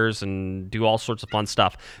players and do all sorts of fun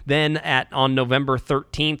stuff. Then on November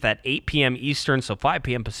 13th at 8 p.m. Eastern, so 5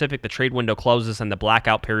 p.m. Pacific, the trade window closes and the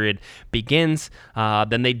blackout period begins.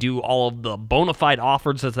 Then they do all of the bona fide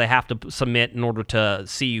offers that they have to submit in order to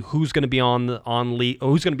see who's going to be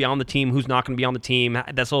who's going to be on the team, who's not going to be on the team.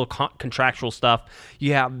 That's all contractual stuff.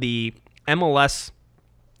 You have the MLS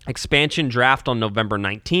expansion draft on November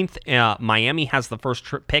 19th. Miami has the first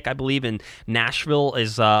pick, I believe, and Nashville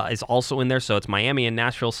is also in there. So it's Miami and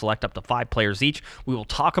Nashville select up to 5 players each. We will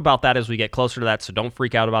talk about that as we get closer to that, so don't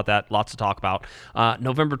freak out about that. Lots to talk about.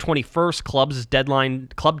 November 21st,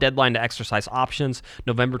 club deadline to exercise options.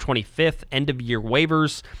 November 25th, end of year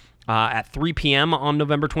waivers. At 3 p.m. on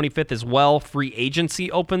November 25th as well, free agency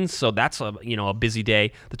opens, so that's a busy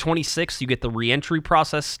day. The 26th, you get the re-entry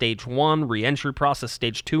process, stage 1, re-entry process,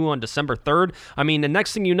 stage 2 on December 3rd. I mean, the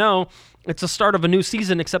next thing you know, it's the start of a new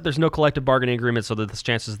season, except there's no collective bargaining agreement, so there's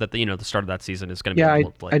chances that the start of that season is going to be.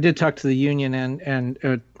 Yeah, I did talk to the union, and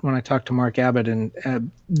when I talked to Mark Abbott, and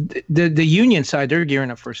the union side, they're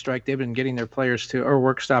gearing up for a strike. They've been getting their players or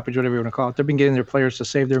work stoppage, whatever you want to call it. They've been getting their players to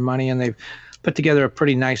save their money, and they've put together a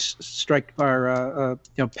pretty nice strike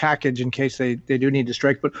package in case they do need to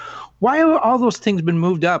strike. But why have all those things been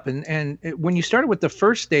moved up? And when you started with the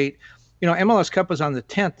first date, MLS Cup is on the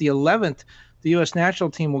 10th. The 11th, the U.S.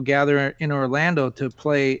 national team will gather in Orlando to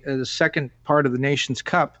play the second part of the Nations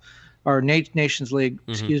Cup, or Nations League,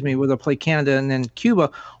 where they'll play Canada and then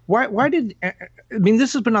Cuba. Why did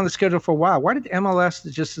this has been on the schedule for a while. Why did MLS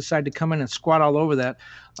just decide to come in and squat all over that?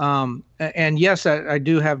 And yes, I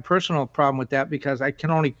do have a personal problem with that because I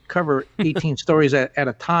can only cover 18 stories at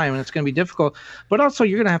a time, and it's going to be difficult. But also,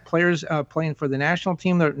 you're going to have players playing for the national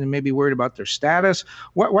team that may be worried about their status.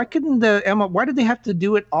 Why couldn't why did they have to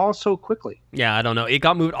do it all so quickly? Yeah, I don't know. It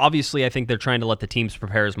got moved. Obviously, I think they're trying to let the teams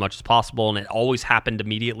prepare as much as possible, and it always happened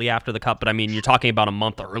immediately after the Cup. But I mean, you're talking about a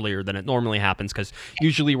month earlier than it normally happens because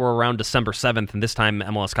usually we're around December 7th, and this time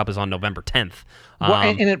MLS Cup is on November 10th.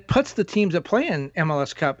 And it puts the teams that play in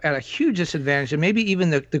MLS Cup at a huge disadvantage, and maybe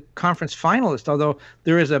even the conference finalist, although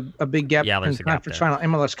there is a big gap in the conference final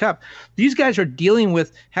MLS Cup. These guys are dealing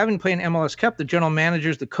with having played in MLS Cup, the general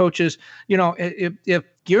managers, the coaches. If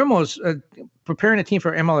Guillermo's preparing a team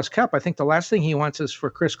for MLS Cup, I think the last thing he wants is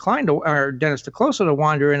for Chris Klein or Dennis DeCloso to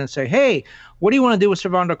wander in and say, hey, what do you want to do with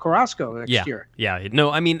Servando Carrasco next year? Yeah.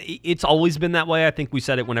 No, I mean, it's always been that way. I think we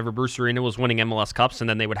said it whenever Bruce Arena was winning MLS Cups, and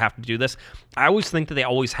then they would have to do this. I always think that they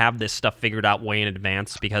always have this stuff figured out way in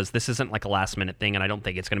advance, because this isn't like a last-minute thing, and I don't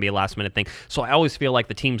think it's going to be a last-minute thing. So I always feel like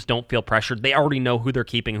the teams don't feel pressured. They already know who they're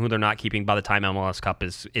keeping and who they're not keeping by the time MLS Cup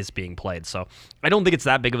is being played. So I don't think it's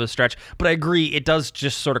that big of a stretch, but I agree, it does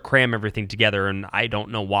just sort of cram everything together, and I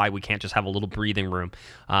don't know why we can't just have a little breathing room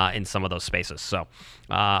in some of those spaces. So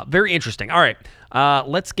very interesting. All right,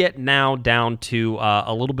 let's get now down to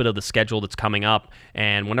a little bit of the schedule that's coming up.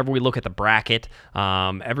 And whenever we look at the bracket,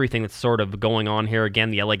 everything that's sort of going on here,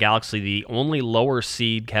 again, the LA Galaxy, the only lower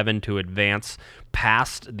seed, Kevin, to advance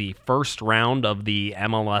past the first round of the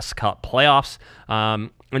MLS Cup playoffs.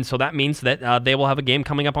 And so that means that they will have a game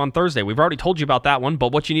coming up on Thursday. We've already told you about that one,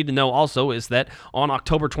 but what you need to know also is that on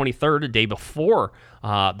October 23rd, a day before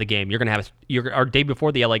the game, you're going to have, or day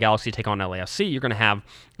before the LA Galaxy take on LAFC, you're going to have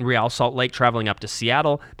Real Salt Lake traveling up to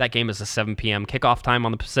Seattle. That game is a 7 p.m. kickoff time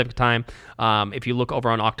on the Pacific time. If you look over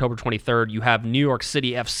on October 23rd, you have New York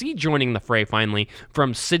City FC joining the fray finally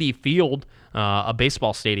from Citi Field, a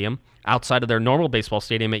baseball stadium, outside of their normal baseball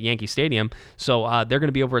stadium at Yankee Stadium. So they're going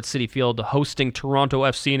to be over at Citi Field hosting Toronto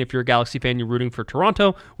FC, and if you're a Galaxy fan, you're rooting for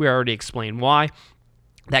Toronto. We already explained why.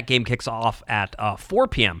 That game kicks off at 4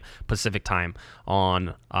 p.m. Pacific time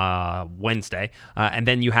on Wednesday. And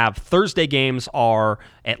then you have Thursday games are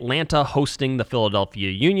Atlanta hosting the Philadelphia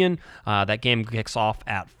Union. That game kicks off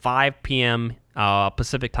at 5 p.m.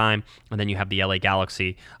 Pacific time, and then you have the LA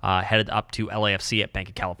Galaxy headed up to LAFC at Bank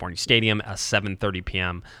of California Stadium, a 7:30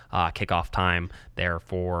 p.m. Kickoff time there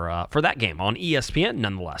for that game on ESPN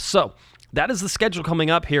nonetheless. So that is the schedule coming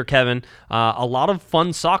up here, Kevin. A lot of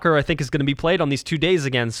fun soccer, I think, is going to be played on these 2 days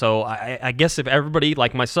again. So I guess if everybody,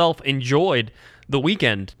 like myself, enjoyed the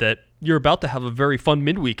weekend, that you're about to have a very fun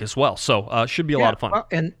midweek as well. So should be a lot of fun. Well,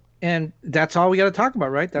 and that's all we got to talk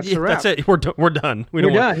about, right? That's the wrap. That's it. We're done. We're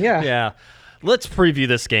done. Yeah. Let's preview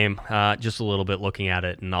this game just a little bit, looking at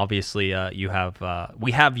it, and obviously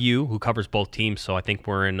we have you who covers both teams, so I think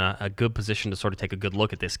we're in a good position to sort of take a good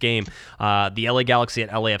look at this game. The LA Galaxy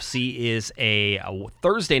at LAFC is a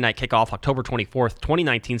Thursday night kickoff, October 24th,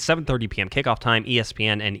 2019, 7:30 p.m. kickoff time,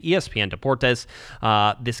 ESPN and ESPN Deportes.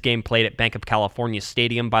 This game played at Bank of California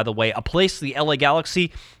Stadium, by the way, a place the LA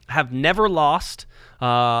Galaxy have never lost.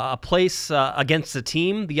 A place against a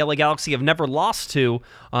team the LA Galaxy have never lost to,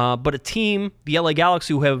 but a team, the LA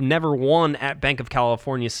Galaxy, who have never won at Bank of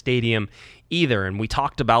California Stadium either. And we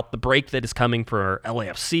talked about the break that is coming for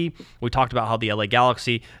LAFC. We talked about how the LA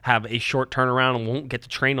Galaxy have a short turnaround and won't get to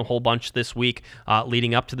train a whole bunch this week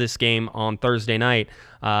leading up to this game on Thursday night.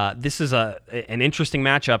 This is an interesting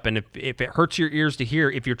matchup, and if it hurts your ears to hear,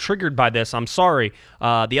 if you're triggered by this, I'm sorry.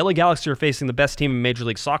 The LA Galaxy are facing the best team in Major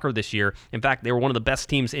League Soccer this year. In fact, they were one of the best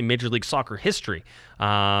teams in Major League Soccer history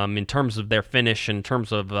in terms of their finish, in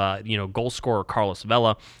terms of goal scorer Carlos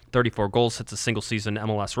Vela, 34 goals, hits a single-season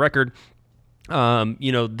MLS record.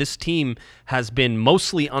 This team has been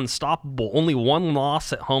mostly unstoppable. Only one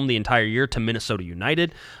loss at home the entire year to Minnesota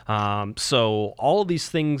United. So all of these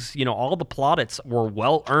things, all the plaudits were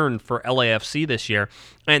well earned for LAFC this year.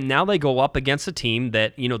 And now they go up against a team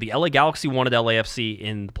that, the LA Galaxy wanted LAFC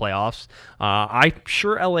in the playoffs. I'm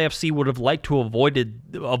sure LAFC would have liked to avoid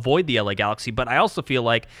the LA Galaxy, but I also feel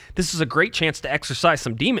like this is a great chance to exercise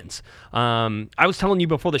some demons. I was telling you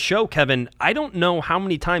before the show, Kevin, I don't know how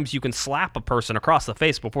many times you can slap a person across the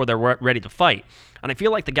face before they're ready to fight. And I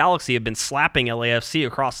feel like the Galaxy have been slapping LAFC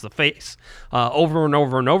across the face over and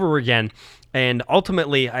over and over again. And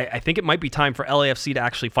ultimately, I think it might be time for LAFC to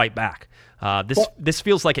actually fight back. This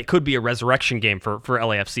feels like it could be a resurrection game for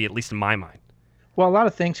LAFC, at least in my mind. Well, a lot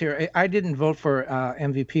of things here. I didn't vote for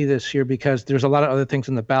MVP this year because there's a lot of other things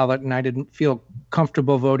in the ballot, and I didn't feel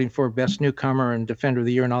comfortable voting for Best Newcomer and Defender of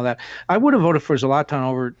the Year and all that. I would have voted for Zlatan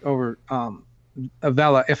over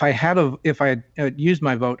Vela if I had used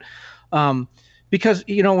my vote. Because,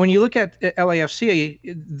 when you look at LAFC,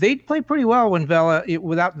 they play pretty well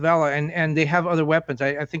without Vela, and they have other weapons.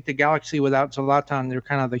 I think the Galaxy without Zlatan, they're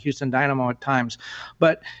kind of the Houston Dynamo at times.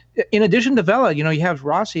 But in addition to Vela, you have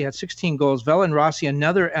Rossi had 16 goals. Vela and Rossi,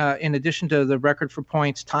 another, in addition to the record for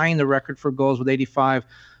points, tying the record for goals with 85.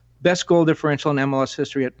 Best goal differential in MLS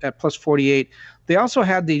history at plus 48. They also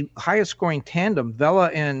had the highest scoring tandem, Vela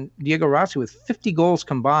and Diego Rossi, with 50 goals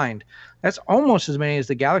combined. That's almost as many as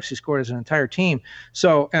the Galaxy scored as an entire team.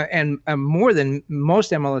 So, and more than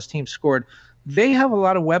most MLS teams scored. They have a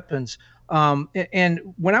lot of weapons. And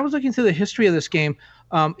when I was looking through the history of this game,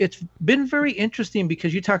 it's been very interesting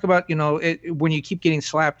because you talk about, when you keep getting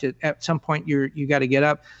slapped, at some point you got to get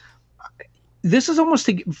up. This is almost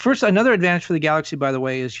first another advantage for the Galaxy, by the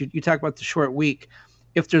way, is you talk about the short week.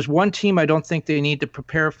 If there's one team I don't think they need to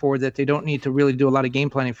prepare for, that they don't need to really do a lot of game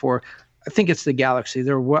planning for, I think it's the Galaxy.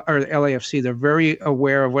 Or LAFC. They're very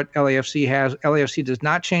aware of what LAFC has. LAFC does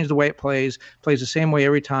not change the way it plays the same way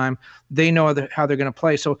every time. They know how they're going to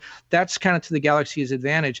play. So that's kind of to the Galaxy's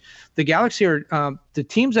advantage. The Galaxy are the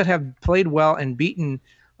teams that have played well and beaten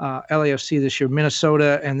LAFC this year,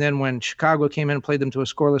 Minnesota, and then when Chicago came in and played them to a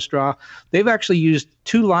scoreless draw, they've actually used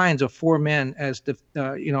two lines of 4 men as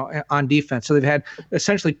on defense. So they've had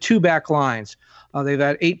essentially 2 back lines. They've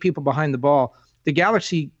had 8 people behind the ball. The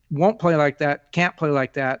Galaxy won't play like that, can't play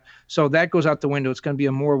like that. So that goes out the window. It's going to be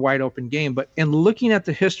a more wide open game. But in looking at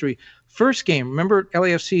the history, first game, remember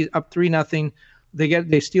LAFC up 3-0.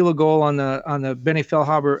 They steal a goal on the Benny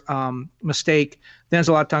Feilhaber mistake. Then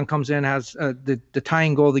Zlatan comes in, has the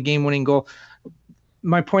tying goal, the game-winning goal.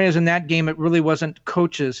 My point is, in that game, it really wasn't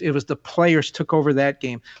coaches. It was the players took over that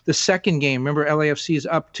game. The second game, remember LAFC is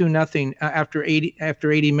up 2-0 after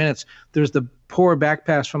 80 minutes. There's the poor back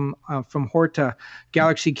pass from Horta.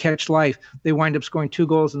 Galaxy catch life. They wind up scoring 2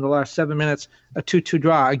 goals in the last 7 minutes, a 2-2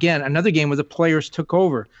 draw. Again, another game where the players took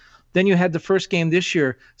over. Then you had the first game this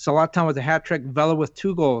year, Zlatan with a hat trick, Vela with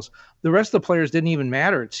 2 goals. The rest of the players didn't even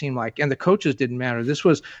matter, it seemed like, and the coaches didn't matter. This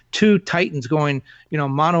was 2 Titans going,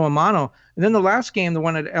 mano a mano. And then the last game, the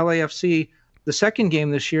one at LAFC, the second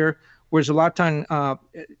game this year, where Zlatan,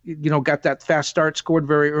 got that fast start, scored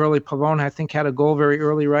very early. Pavone, I think, had a goal very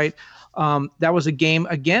early, right? That was a game,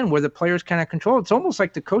 again, where the players kind of control. It's almost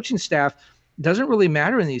like the coaching staff doesn't really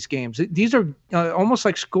matter in these games. These are almost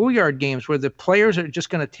like schoolyard games where the players are just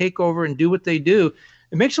going to take over and do what they do.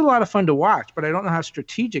 It makes it a lot of fun to watch, but I don't know how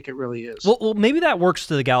strategic it really is. Well, maybe that works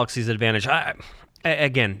to the Galaxy's advantage. I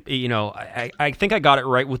think I got it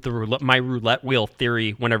right with my roulette wheel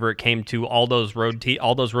theory whenever it came to all those road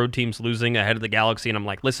teams losing ahead of the Galaxy, and I'm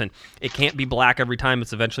like, listen, it can't be black every time.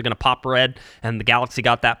 It's eventually going to pop red, and the Galaxy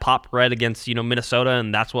got that pop red against Minnesota,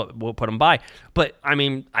 and that's what will put them by. But I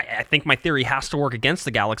mean, I think my theory has to work against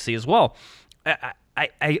the Galaxy as well.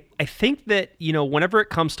 I think that, whenever it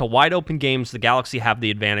comes to wide open games, the Galaxy have the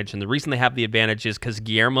advantage. And the reason they have the advantage is because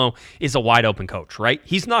Guillermo is a wide open coach, right?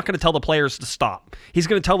 He's not going to tell the players to stop. He's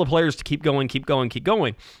going to tell the players to keep going, keep going, keep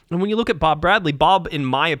going. And when you look at Bob Bradley, Bob, in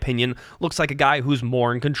my opinion, looks like a guy who's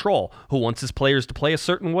more in control, who wants his players to play a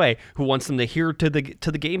certain way, who wants them to adhere to the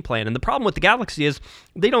game plan. And the problem with the Galaxy is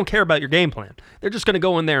they don't care about your game plan. They're just going to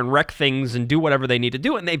go in there and wreck things and do whatever they need to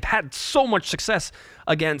do. And they've had so much success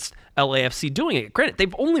against LAFC doing it. Granted,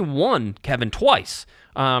 they've only won, Kevin, twice.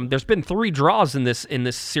 There's been 3 draws in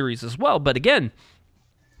this series as well. But again,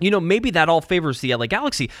 maybe that all favors the LA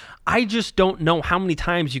Galaxy. I just don't know how many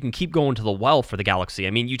times you can keep going to the well for the Galaxy. I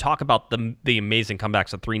mean, you talk about the amazing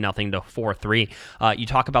comebacks of 3-0 to 4-3. You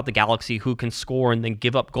talk about the Galaxy who can score and then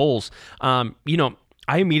give up goals.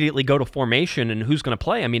 I immediately go to formation and who's going to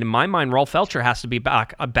play. I mean, in my mind, Rolf Feltscher has to be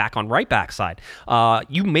back on right back side.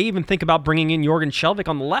 You may even think about bringing in Jorgen Skjelvik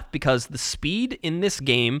on the left because the speed in this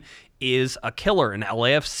game is a killer, and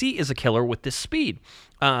LAFC is a killer with this speed.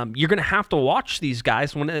 You're going to have to watch these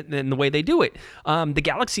guys in the way they do it. The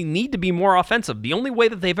Galaxy need to be more offensive. The only way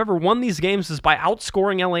that they've ever won these games is by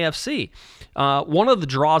outscoring LAFC. One of the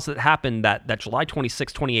draws that happened, that July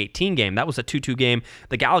 26, 2018 game, that was a 2-2 game.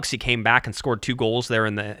 The Galaxy came back and scored 2 goals there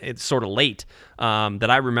it's sort of late that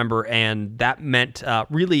I remember, and that meant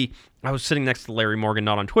really... I was sitting next to Larry Morgan,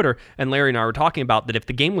 not on Twitter, and Larry and I were talking about that if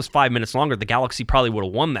the game was 5 minutes longer, the Galaxy probably would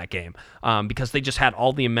have won that game because they just had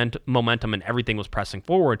all the momentum and everything was pressing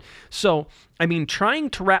forward. So, I mean, trying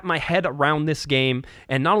to wrap my head around this game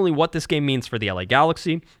and not only what this game means for the LA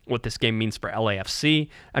Galaxy, what this game means for LAFC,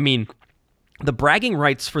 I mean, the bragging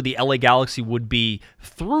rights for the LA Galaxy would be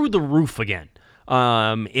through the roof again.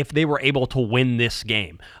 If they were able to win this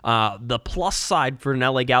game. The plus side for an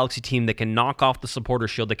LA Galaxy team that can knock off the supporter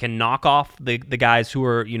shield, that can knock off the guys who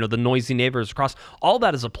are, the noisy neighbors across, all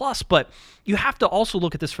that is a plus, but you have to also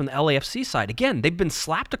look at this from the LAFC side. Again, they've been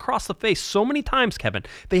slapped across the face so many times, Kevin.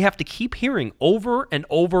 They have to keep hearing over and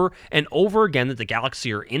over and over again that the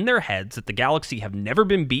Galaxy are in their heads, that the Galaxy have never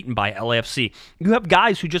been beaten by LAFC. You have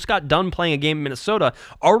guys who just got done playing a game in Minnesota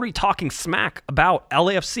already talking smack about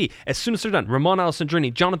LAFC as soon as they're done. Ramon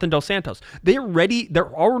Alessandrini, Jonathan Dos Santos. They're ready.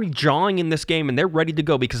 They're already jawing in this game, and they're ready to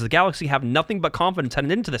go because the Galaxy have nothing but confidence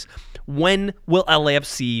heading into this. When will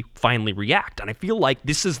LAFC finally react? And I feel like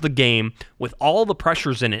this is the game with all the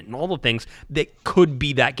pressures in it and all the things that could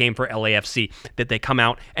be that game for LAFC, that they come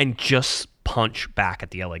out and just punch back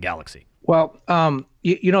at the LA Galaxy. Well,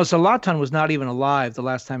 Zlatan was not even alive the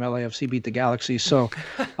last time LAFC beat the Galaxy. So,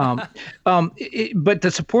 but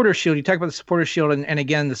the Supporter Shield, you talk about the Supporter Shield, and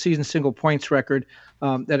again, the season single points record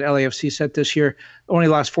that LAFC set this year, only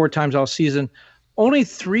lost 4 times all season. Only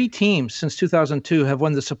 3 teams since 2002 have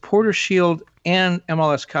won the Supporter Shield and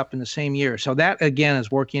MLS Cup in the same year. So that, again,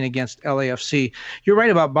 is working against LAFC. You're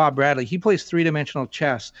right about Bob Bradley. He plays 3-dimensional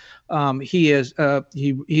chess. He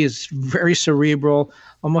is very cerebral,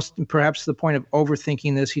 almost perhaps to the point of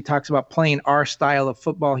overthinking this. He talks about playing our style of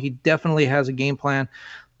football. He definitely has a game plan.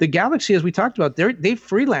 The Galaxy, as we talked about, they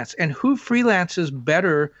freelance. And who freelances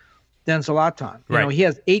better than Zlatan? Right. He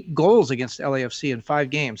has 8 goals against LAFC in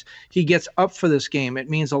 5 games. He gets up for this game.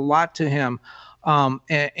 It means a lot to him.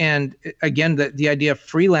 And again, the idea of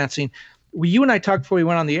freelancing. You and I talked before we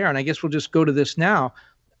went on the air, and I guess we'll just go to this now.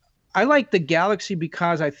 I like the Galaxy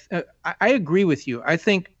because I agree with you. I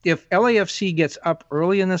think if LAFC gets up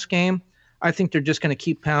early in this game, I think they're just going to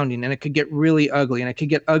keep pounding, and it could get really ugly. And it could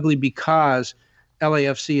get ugly because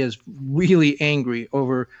LAFC is really angry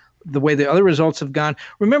over the way the other results have gone.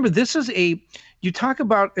 Remember, you talk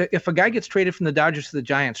about if a guy gets traded from the Dodgers to the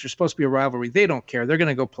Giants, there's supposed to be a rivalry. They don't care. They're going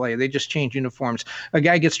to go play. They just change uniforms. A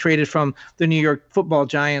guy gets traded from the New York Football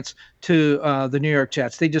Giants to the New York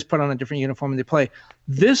Jets. They just put on a different uniform and they play.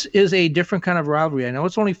 This is a different kind of rivalry. I know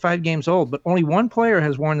it's only 5 games old, but only one player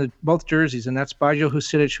has worn both jerseys, and that's Bajo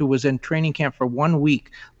Husidic, who was in training camp for 1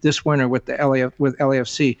 week this winter with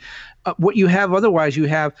LAFC. What you have otherwise, you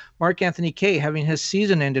have Mark Anthony Kaye having his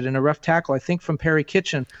season ended in a rough tackle, I think from Perry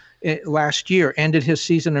Kitchen last year, ended his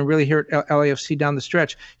season and really hurt LAFC down the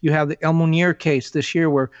stretch. You have the El Munir case this year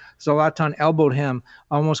where Zlatan elbowed him,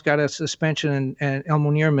 almost got a suspension, and El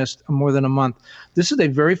Munir missed more than a month. This is a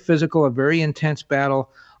very physical, a very intense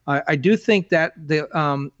battle. I do think that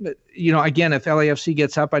again, if LAFC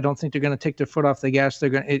gets up, I don't think they're going to take their foot off the gas.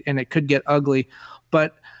 And it could get ugly.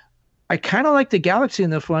 But I kind of like the Galaxy in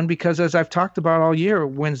this one because, as I've talked about all year,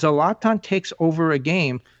 when Zlatan takes over a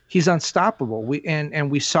game, he's unstoppable.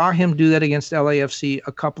 We saw him do that against LAFC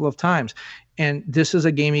a couple of times. And this is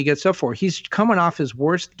a game he gets up for. He's coming off his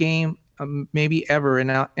worst game maybe ever in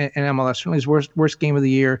MLS, certainly his worst game of the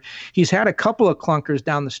year. He's had a couple of clunkers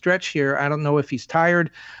down the stretch here. I don't know if he's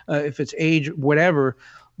tired, if it's age, whatever.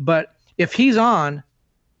 But if he's on,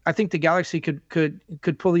 I think the Galaxy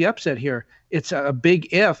could pull the upset here. It's a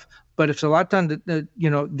big if, but if Zlatan,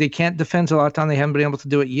 they can't defend Zlatan, they haven't been able to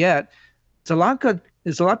do it yet.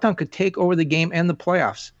 Zlatan could take over the game and the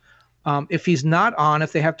playoffs. If he's not on,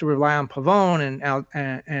 if they have to rely on Pavone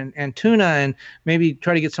and Tuna and maybe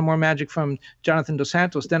try to get some more magic from Jonathan Dos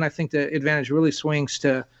Santos, then I think the advantage really swings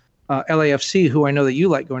to LAFC, who I know that you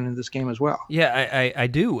like going into this game as well. Yeah, I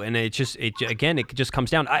do, and it just comes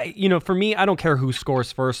down. For me, I don't care who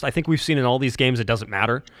scores first. I think we've seen in all these games it doesn't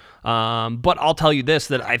matter. But I'll tell you this,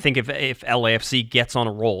 that I think if LAFC gets on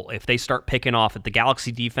a roll, if they start picking off, if the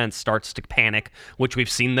Galaxy defense starts to panic, which we've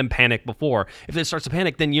seen them panic before, if it starts to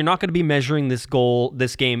panic, then you're not going to be measuring this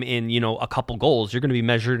game in, a couple goals. You're going to be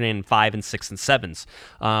measured in 5 and 6 and 7s.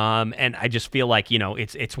 And I just feel like,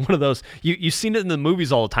 it's one of those, you've seen it in the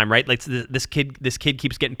movies all the time, right? Like this kid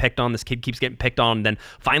keeps getting picked on, and then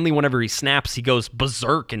finally whenever he snaps, he goes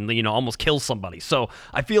berserk and, almost kills somebody. So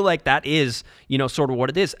I feel like that is, sort of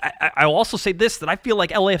what it is. I'll also say this, that I feel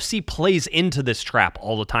like LAFC plays into this trap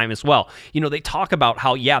all the time as well. They talk about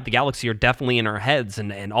how, the Galaxy are definitely in our heads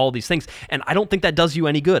and all these things, and I don't think that does you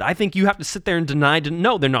any good. I think you have to sit there and deny,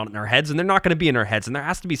 no, they're not in our heads, and they're not going to be in our heads, and there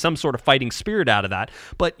has to be some sort of fighting spirit out of that.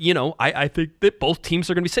 But, I think that both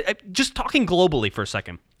teams are going to be, just talking globally for a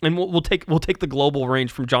second, and we'll take the global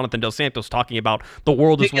range from Jonathan Dos Santos talking about the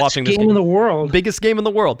world is watching this game. In the world. Biggest game in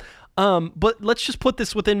the world. But let's just put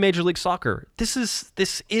this within Major League Soccer. This is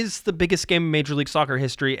the biggest game in Major League Soccer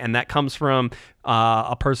history, and that comes from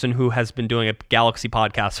a person who has been doing a Galaxy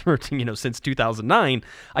podcast for since 2009.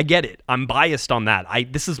 I get it. I'm biased on that.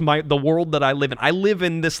 This is the world that I live in. I live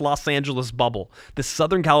in this Los Angeles bubble, this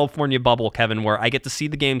Southern California bubble, Kevin, where I get to see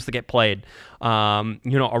the games that get played,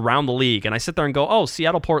 around the league, and I sit there and go, oh,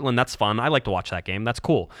 Seattle, Portland, that's fun. I like to watch that game. That's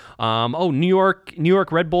cool. New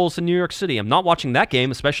York Red Bulls in New York City. I'm not watching that game,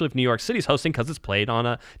 especially if New York City's hosting, because it's played on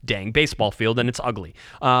a dang baseball field and it's ugly.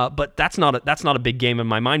 But that's not a big game in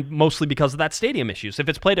my mind, mostly because of that stadium. stadium issues. If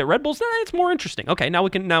it's played at Red Bulls, then it's more interesting. Okay, now we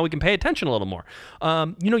can pay attention a little more.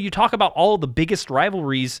 You talk about all the biggest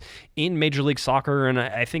rivalries in Major League Soccer, and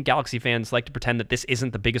I think Galaxy fans like to pretend that this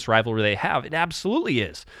isn't the biggest rivalry they have. It absolutely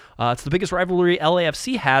is. It's the biggest rivalry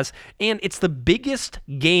LAFC has, and it's the biggest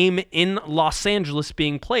game in Los Angeles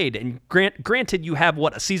being played. And granted, you have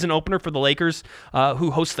a season opener for the Lakers,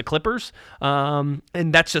 who host the Clippers, and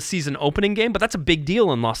that's a season opening game, but that's a big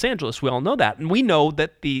deal in Los Angeles. We all know that, and we know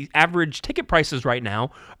that the average ticket prices right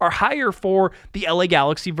now are higher for the LA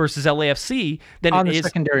Galaxy versus LAFC than on it the is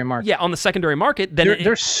secondary market. Yeah, on the secondary market.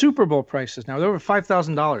 They're Super Bowl prices now. They're over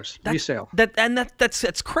 $5,000 resale.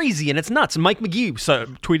 That's crazy, and it's nuts. Mike McGee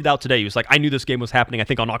tweeted out today. He was like, "I knew this game was happening. I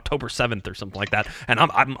think on October 7th or something like that, and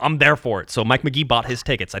I'm there for it." So Mike McGee bought his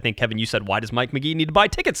tickets. I think Kevin, you said, "Why does Mike McGee need to buy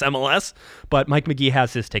tickets?" MLS, but Mike McGee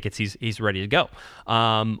has his tickets. He's ready to go.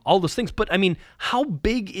 All those things, but I mean, how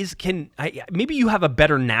big maybe you have a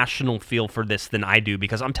better national feel for this than I do,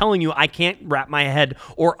 because I'm telling you, I can't wrap my head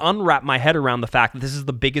or unwrap my head around the fact that this is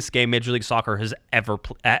the biggest game Major League Soccer has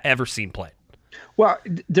ever seen played. Well,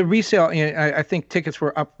 the resale, I think tickets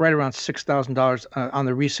were up right around $6,000 on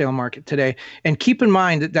the resale market today. And keep in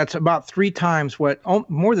mind that that's about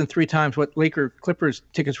more than three times what Laker Clippers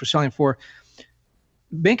tickets were selling for.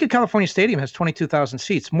 Bank of California Stadium has 22,000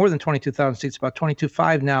 seats, more than 22,000 seats, about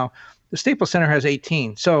 22.5 now. The Staples Center has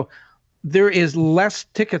 18. So there is less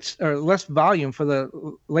tickets or less volume for the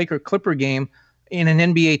Laker Clipper game in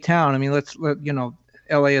an NBA town. I mean,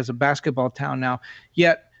 LA is a basketball town now.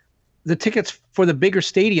 Yet the tickets for the bigger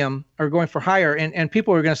stadium are going for higher. And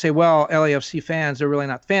people are going to say, well, LAFC fans, they're really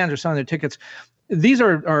not fans, they're selling their tickets. These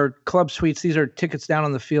are club suites. These are tickets down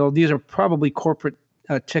on the field. These are probably corporate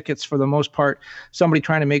tickets for the most part, somebody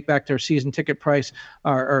trying to make back their season ticket price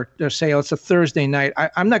or their sale. It's a Thursday night.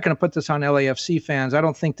 I'm not going to put this on LAFC fans. I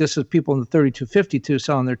don't think this is people in the 3252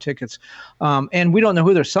 selling their tickets. And we don't know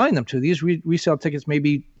who they're selling them to. These resale tickets may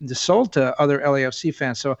be sold to other LAFC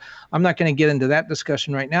fans. So I'm not going to get into that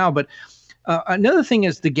discussion right now. But another thing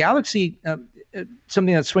is the Galaxy,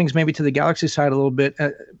 something that swings maybe to the Galaxy side a little bit,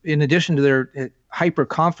 in addition to their hyper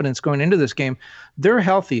confidence going into this game, they're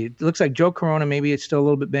healthy. It looks like Joe Corona maybe is still a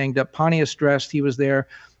little bit banged up. Pontius stressed. He was there.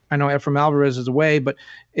 I know Efraim Alvarez is away, but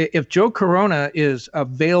if Joe Corona is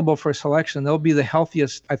available for selection, they'll be the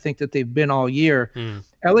healthiest I think that they've been all year.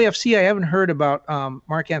 LAFC, I haven't heard about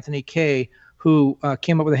Mark Anthony Kaye, who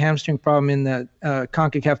came up with a hamstring problem in the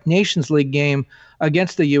CONCACAF Nations League game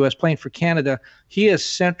against the U.S. playing for Canada. He is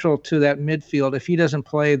central to that midfield. If he doesn't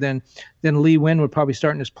play, then Lee Nguyen would probably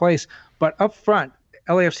start in his place. But up front,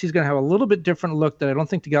 LAFC is going to have a little bit different look that I don't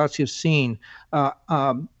think the Galaxy have seen.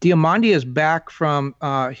 Diamandi is back from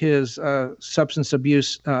his substance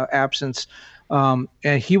abuse absence,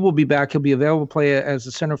 and he will be back. He'll be available to play as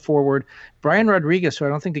a center forward. Brian Rodriguez, who I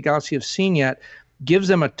don't think the Galaxy have seen yet, gives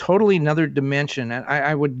them a totally another dimension. And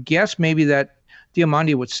I would guess maybe that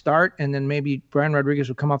Diamandi would start, and then maybe Brian Rodriguez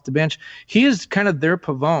would come off the bench. He is kind of their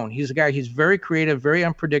Pavone. He's a guy, he's very creative, very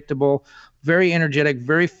unpredictable, very energetic,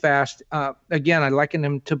 very fast. Again, I liken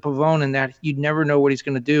him to Pavone in that you'd never know what he's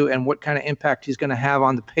going to do and what kind of impact he's going to have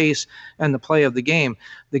on the pace and the play of the game.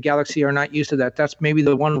 The Galaxy are not used to that. That's maybe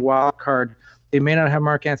the one wild card. They may not have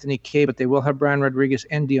Mark Anthony Kaye, but they will have Brian Rodriguez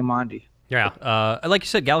and Diamandi. Yeah, like you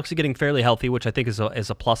said, Galaxy getting fairly healthy, which I think is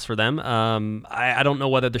a plus for them. I don't know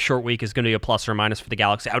whether the short week is going to be a plus or a minus for the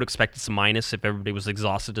Galaxy. I would expect it's a minus if everybody was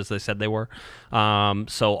exhausted as they said they were.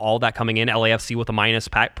 So all that coming in, LAFC with a minus,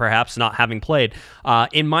 perhaps not having played.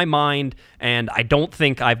 In my mind, and I don't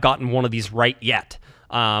think I've gotten one of these right yet,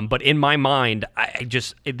 but in my mind,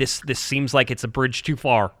 this seems like it's a bridge too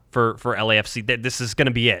far for LAFC. This is going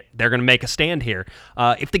to be it. They're going to make a stand here.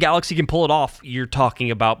 If the Galaxy can pull it off, you're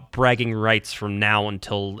talking about bragging rights from now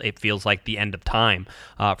until it feels like the end of time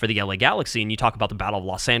for the LA Galaxy. And you talk about the Battle of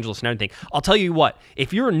Los Angeles and everything. I'll tell you what,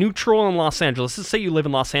 if you're a neutral in Los Angeles, let's say you live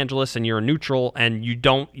in Los Angeles and you're a neutral and you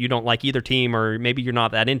don't like either team, or maybe you're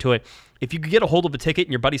not that into it, if you could get a hold of a ticket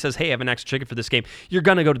and your buddy says, hey, I have an extra ticket for this game, you're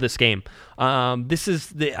going to go to this game. I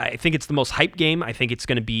think it's the most hype game. I think it's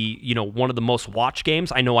going to be, one of the most watched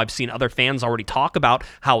games. I know I've seen other fans already talk about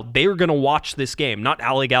how they're going to watch this game. Not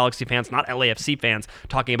LA Galaxy fans, not LAFC fans,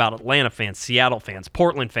 talking about Atlanta fans, Seattle fans,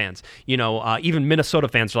 Portland fans, even Minnesota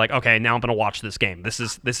fans are like, okay, now I'm going to watch this game. This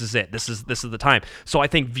is it. This is the time. So I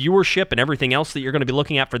think viewership and everything else that you're going to be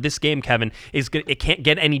looking at for this game, Kevin, it can't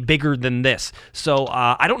get any bigger than this. So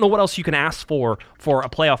I don't know what else you can ask for a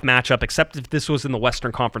playoff matchup, except if this was in the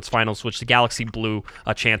Western Conference Finals, which the Galaxy blew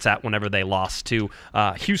a chance at whenever they lost to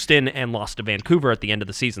Houston and lost to Vancouver at the end of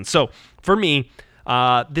the season. So for me,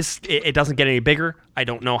 it doesn't get any bigger. I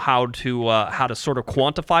don't know how to sort of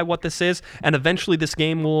quantify what this is, and eventually this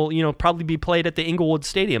game will, probably be played at the Inglewood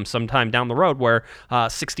Stadium sometime down the road, where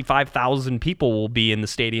 65,000 people will be in the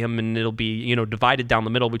stadium, and it'll be, divided down the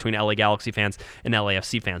middle between LA Galaxy fans and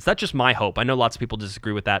LAFC fans. That's just my hope. I know lots of people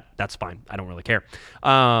disagree with that. That's fine. I don't really care.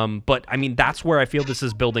 But I mean, that's where I feel this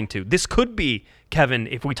is building to. This could be, Kevin,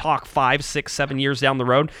 if we talk 5, 6, 7 years down the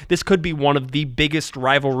road, this could be one of the biggest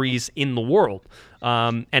rivalries in the world.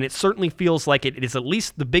 And it certainly feels like it is at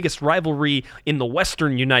least the biggest rivalry in the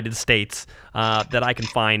Western United States that I can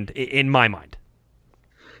find in my mind.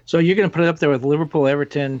 So you're going to put it up there with Liverpool,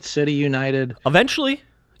 Everton, City United? Eventually,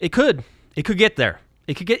 it could get there.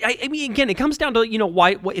 It could get. I mean, again, it comes down to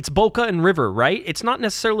why it's Boca and River, right? It's not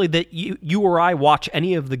necessarily that you or I watch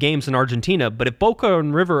any of the games in Argentina, but if Boca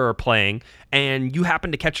and River are playing and you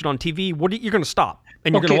happen to catch it on TV, you're going to stop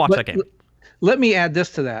and you're going to watch that game. Let me add this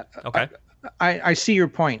to that. Okay. I see your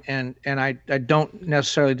point, and I don't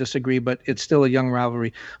necessarily disagree, but it's still a young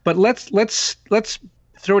rivalry. But let's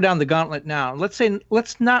throw down the gauntlet now.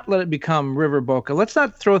 Let's not let it become River Boca. Let's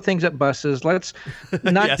not throw things at buses. Let's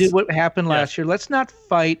not Yes. do what happened last year. Let's not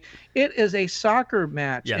fight. It is a soccer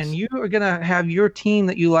match, and you are going to have your team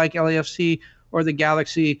that you like, LAFC or the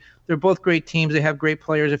Galaxy. They're both great teams. They have great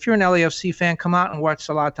players. If you're an LAFC fan, come out and watch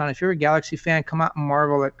Zlatan. If you're a Galaxy fan, come out and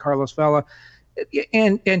marvel at Carlos Vela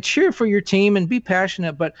and cheer for your team and be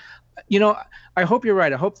passionate. But, I hope you're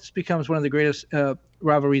right. I hope this becomes one of the greatest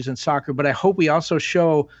rivalries in soccer, but I hope we also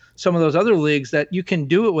show some of those other leagues that you can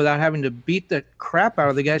do it without having to beat the crap out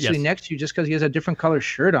of the guy sitting next to you just because he has a different color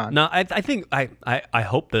shirt on. No, I think I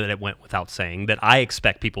hope that it went without saying that I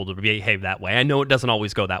expect people to behave that way. I know it doesn't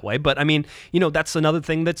always go that way, but I mean, that's another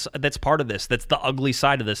thing that's part of this. That's the ugly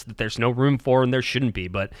side of this that there's no room for and there shouldn't be.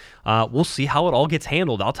 But we'll see how it all gets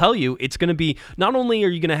handled. I'll tell you, it's going to be, not only are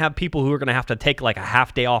you going to have people who are going to have to take like a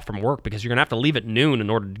half day off from work because you're going to have to leave at noon in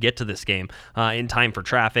order to get to this game in time for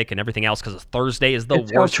traffic and everything else, because Thursday is the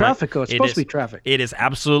worst. Traffic. It's supposed to be traffic. It is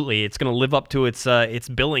absolutely. It's going to live up to its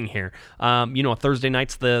billing here. Thursday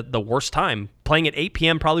night's the worst time. Playing at 8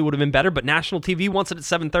 p.m. probably would have been better, but national TV wants it at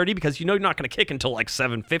 7:30 because you're not going to kick until like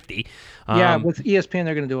 7:50. Yeah, with ESPN,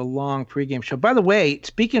 they're going to do a long pregame show. By the way,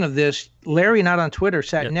 speaking of this, Larry, not on Twitter,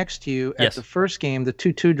 sat next to you at the first game, the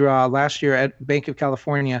 2-2 draw last year at Bank of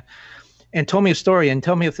California, and told me a story, and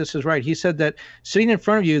tell me if this is right. He said that sitting in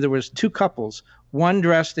front of you, there was two couples, one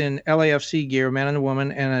dressed in LAFC gear, a man and a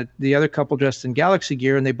woman, and the other couple dressed in Galaxy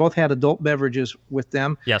gear, and they both had adult beverages with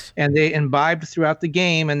them. Yes. And they imbibed throughout the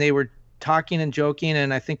game, and they were talking and joking,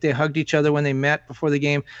 and I think they hugged each other when they met before the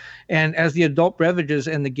game. And as the adult beverages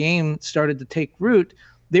and the game started to take root,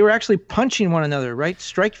 they were actually punching one another, right?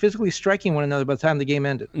 Physically striking one another by the time the game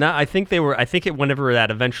ended. No, I think whenever that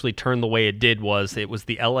eventually turned the way it did it was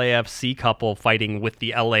the LAFC couple fighting with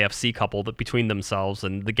the LAFC couple between themselves,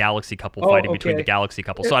 and the Galaxy couple fighting between the Galaxy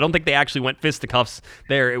couple. So I don't think they actually went fisticuffs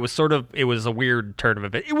there. It was a weird turn of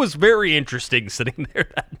events. It was very interesting sitting there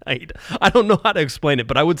that night. I don't know how to explain it,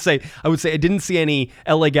 but I would say I didn't see any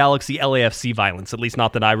LA Galaxy LAFC violence, at least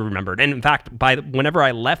not that I remembered. And in fact, whenever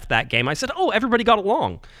I left that game, I said, "Oh, everybody got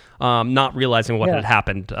along." Not realizing what had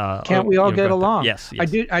happened. Can't we all get along? Yes.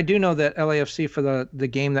 I do know that LAFC for the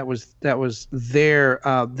game that was there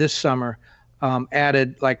this summer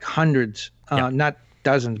added like hundreds, not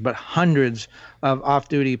dozens, but hundreds of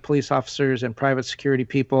off-duty police officers and private security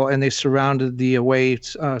people, and they surrounded the away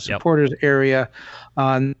supporters area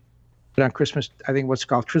on Christmas. I think what's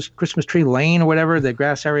called Christmas Tree Lane or whatever, the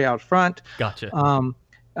grass area out front. Gotcha.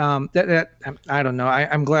 I don't know.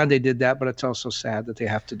 I'm glad they did that, but it's also sad that they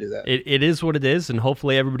have to do that. It is what it is, and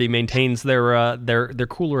hopefully everybody maintains their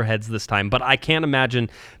cooler heads this time. But I can't imagine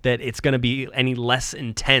that it's going to be any less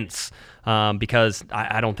intense, because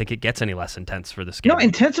I don't think it gets any less intense for this game. No,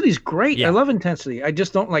 intensity's great. Yeah. I love intensity. I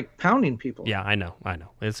just don't like pounding people. Yeah, I know.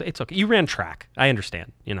 It's okay. You ran track. I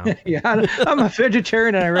understand. Yeah, I'm a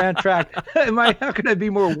vegetarian and I ran track. How could I be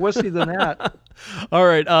more wussy than that? All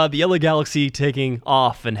right, the LA Galaxy taking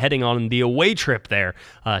off and heading on the away trip there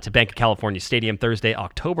to Bank of California Stadium Thursday,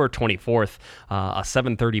 October 24th, a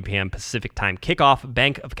 7:30 p.m. Pacific time kickoff.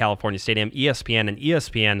 Bank of California Stadium, ESPN and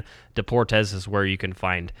ESPN Deportes is where you can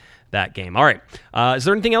find that game. All right, is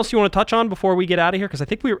there anything else you want to touch on before we get out of here? Because I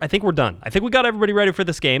think we're done. I think we got everybody ready for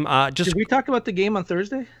this game. Did we talk about the game on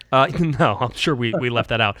Thursday? No, I'm sure we left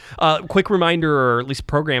that out. Quick reminder, or at least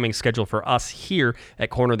programming schedule for us here at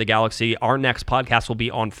Corner of the Galaxy. Our next podcast will be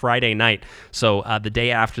on Friday night. So the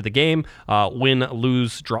day after the game, win,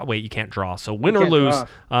 lose, draw. Wait, you can't draw. So win or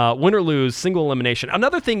lose, single elimination.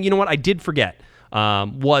 Another thing, you know what? I did forget.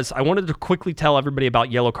 was I wanted to quickly tell everybody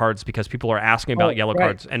about yellow cards because people are asking about yellow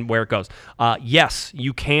cards and where it goes. Yes,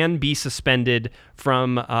 you can be suspended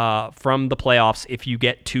from the playoffs if you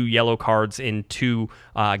get 2 yellow cards in 2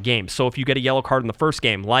 games. So if you get a yellow card in the first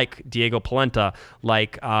game, like Diego Polenta,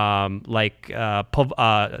 like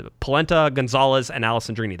Polenta, Gonzalez, and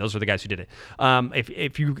Alessandrini, those are the guys who did it.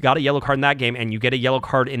 If you got a yellow card in that game and you get a yellow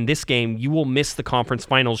card in this game, you will miss the conference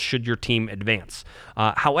finals should your team advance.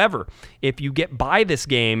 However, if you get by this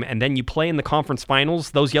game and then you play in the conference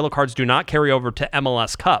finals, those yellow cards do not carry over to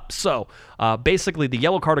MLS Cup. So basically, the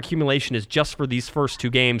yellow card accumulation is just for these first 2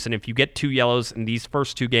 games, and if you get 2 yellows in these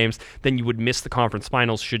first 2 games, then you would miss the conference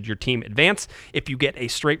finals should your team advance. If you get a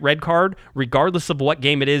straight red card, regardless of what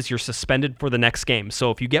game it is, you're suspended for the next game.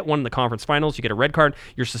 So if you get one in the conference finals, you get a red card,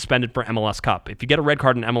 you're suspended for MLS Cup. If you get a red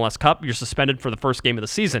card in MLS Cup, you're suspended for the first game of the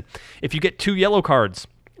season. If you get 2 yellow cards,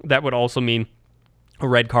 that would also mean a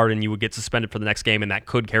red card and you would get suspended for the next game, and that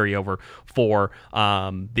could carry over for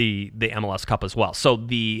the MLS Cup as well. So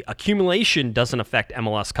the accumulation doesn't affect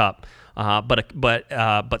MLS Cup,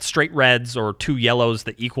 but straight reds or 2 yellows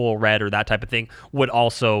that equal red or that type of thing would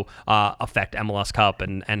also affect MLS Cup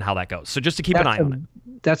and how that goes. So just to keep an eye on it.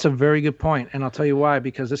 That's a very good point, and I'll tell you why.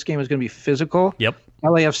 Because this game is going to be physical. Yep.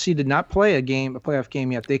 LAFC did not play a playoff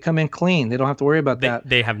game yet. They come in clean. They don't have to worry about that.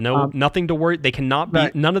 They have nothing to worry. They cannot be.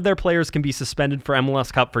 Right. None of their players can be suspended for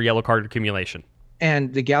MLS Cup for yellow card accumulation.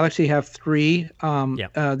 And the Galaxy have 3. They're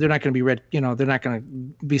not going to be red. They're not going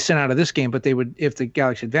to be sent out of this game. But they would, if the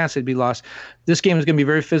Galaxy advanced, they'd be lost. This game is going to be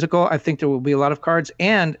very physical. I think there will be a lot of cards,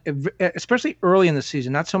 and especially early in the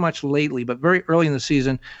season, not so much lately, but very early in the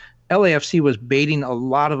season, LAFC was baiting a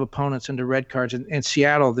lot of opponents into red cards. And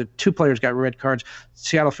Seattle, the 2 players got red cards.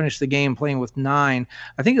 Seattle finished the game playing with 9.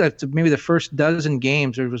 I think that maybe the first dozen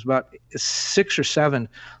games, there was about 6 or 7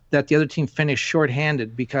 that the other team finished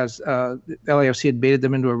shorthanded because LAFC had baited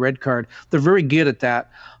them into a red card. They're very good at that.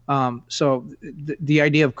 So the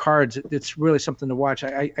idea of cards, it's really something to watch.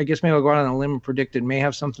 I guess maybe I'll go out on a limb and predict it may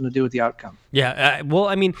have something to do with the outcome. Yeah. Well,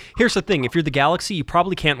 I mean, here's the thing. If you're the Galaxy, you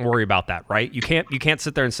probably can't worry about that, right? You can't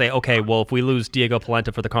sit there and say, okay, well, if we lose Diego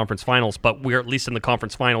Polenta for the conference finals, but we're at least in the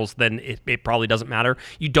conference finals, then it probably doesn't matter.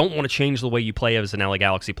 You don't want to change the way you play as an LA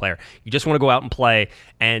Galaxy player. You just want to go out and play,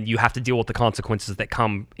 and you have to deal with the consequences that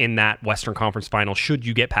come in that Western Conference final should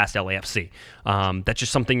you get past LAFC. That's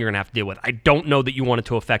just something you're going to have to deal with. I don't know that you want it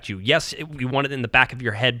to affect you. Yes, you want it in the back of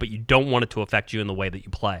your head, but you don't want it to affect you in the way that you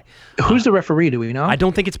play. Who's the referee? Do we know? I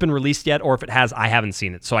don't think it's been released yet, or if it has, I haven't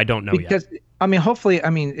seen it, so I don't know yet. Because, I mean, hopefully,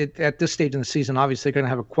 at this stage in the season, obviously they're going to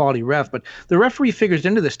have a quality ref, but the referee figures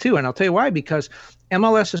into this too, and I'll tell you why, because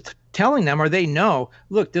MLS is telling them, or they know,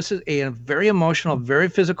 look, this is a very emotional, very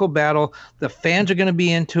physical battle. The fans are going to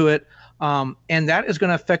be into it. And that is going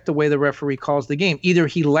to affect the way the referee calls the game. Either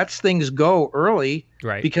he lets things go early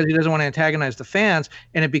because he doesn't want to antagonize the fans,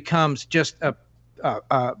 and it becomes just a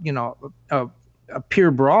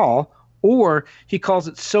pure brawl, or he calls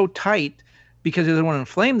it so tight because he doesn't want to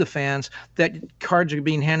inflame the fans that cards are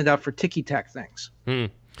being handed out for ticky-tack things.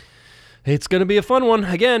 It's going to be a fun one.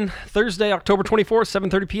 Again, Thursday, October 24th,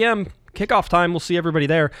 7:30 p.m., kickoff time. We'll see everybody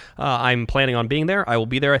there. I'm planning on being there. I will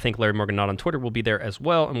be there. I think Larry Morgan Not on Twitter will be there as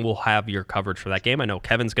well, and we'll have your coverage for that game. I know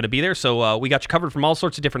Kevin's going to be there, so we got you covered from all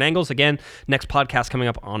sorts of different angles. Again, next podcast coming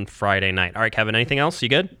up on Friday night. All right, Kevin, anything else? You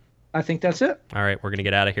good? I think that's it. All right, we're going to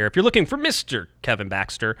get out of here. If you're looking for Mr. Kevin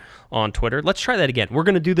Baxter on Twitter, let's try that again. We're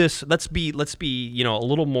going to do this. Let's be, a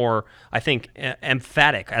little more, I think,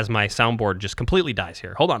 emphatic as my soundboard just completely dies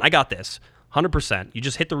here. Hold on, I got this. 100%. You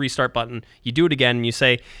just hit the restart button. You do it again, and you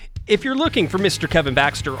say, if you're looking for Mr. Kevin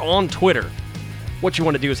Baxter on Twitter, what you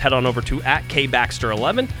want to do is head on over to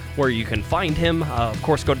 @KBaxter11, where you can find him. Of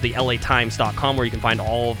course, go to the LATimes.com, where you can find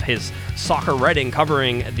all of his soccer writing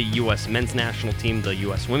covering the U.S. men's national team, the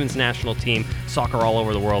U.S. women's national team, soccer all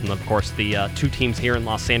over the world, and of course the 2 teams here in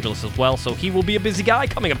Los Angeles as well. So he will be a busy guy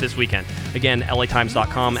coming up this weekend. Again,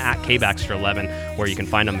 LATimes.com, @KBaxter11, where you can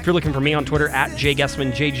find him. If you're looking for me on Twitter,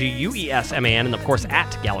 @JGuessman, JGUESMAN, and of course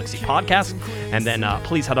 @Galaxy Podcast. And then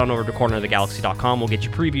please head on over to cornerofthegalaxy.com. We'll get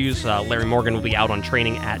you previews. Larry Morgan will be out on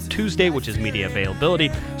training at Tuesday, which is media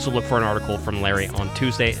availability. So look for an article from Larry on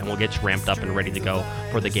Tuesday, and we'll get you ramped up and ready to go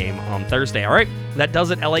for the game on Thursday. All right, that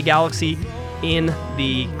does it. LA Galaxy in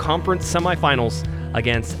the conference semifinals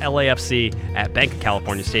against LAFC at Banc of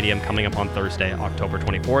California Stadium coming up on Thursday, October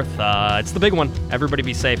 24th. It's the big one. Everybody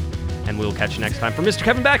be safe, and we'll catch you next time. For Mr.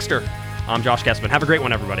 Kevin Baxter, I'm Josh Guessman. Have a great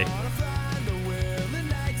one, everybody.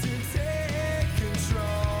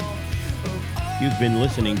 You've been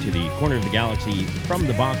listening to the Corner of the Galaxy From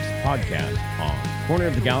the Box podcast on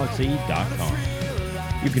cornerofthegalaxy.com.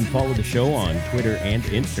 You can follow the show on Twitter and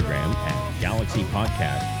Instagram Galaxy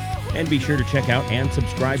podcast. And be sure to check out and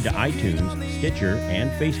subscribe to iTunes, Stitcher, and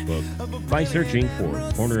Facebook by searching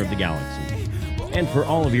for Corner of the Galaxy. And for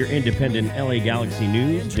all of your independent LA Galaxy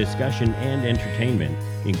news, discussion, and entertainment,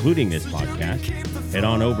 including this podcast, head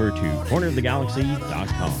on over to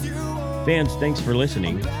cornerofthegalaxy.com. Fans, thanks for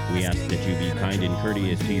listening. We ask that you be kind and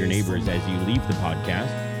courteous to your neighbors as you leave the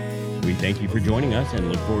podcast. We thank you for joining us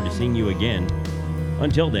and look forward to seeing you again.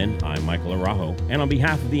 Until then, I'm Michael Araujo, and on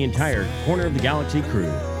behalf of the entire Corner of the Galaxy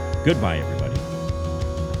crew, goodbye, everybody.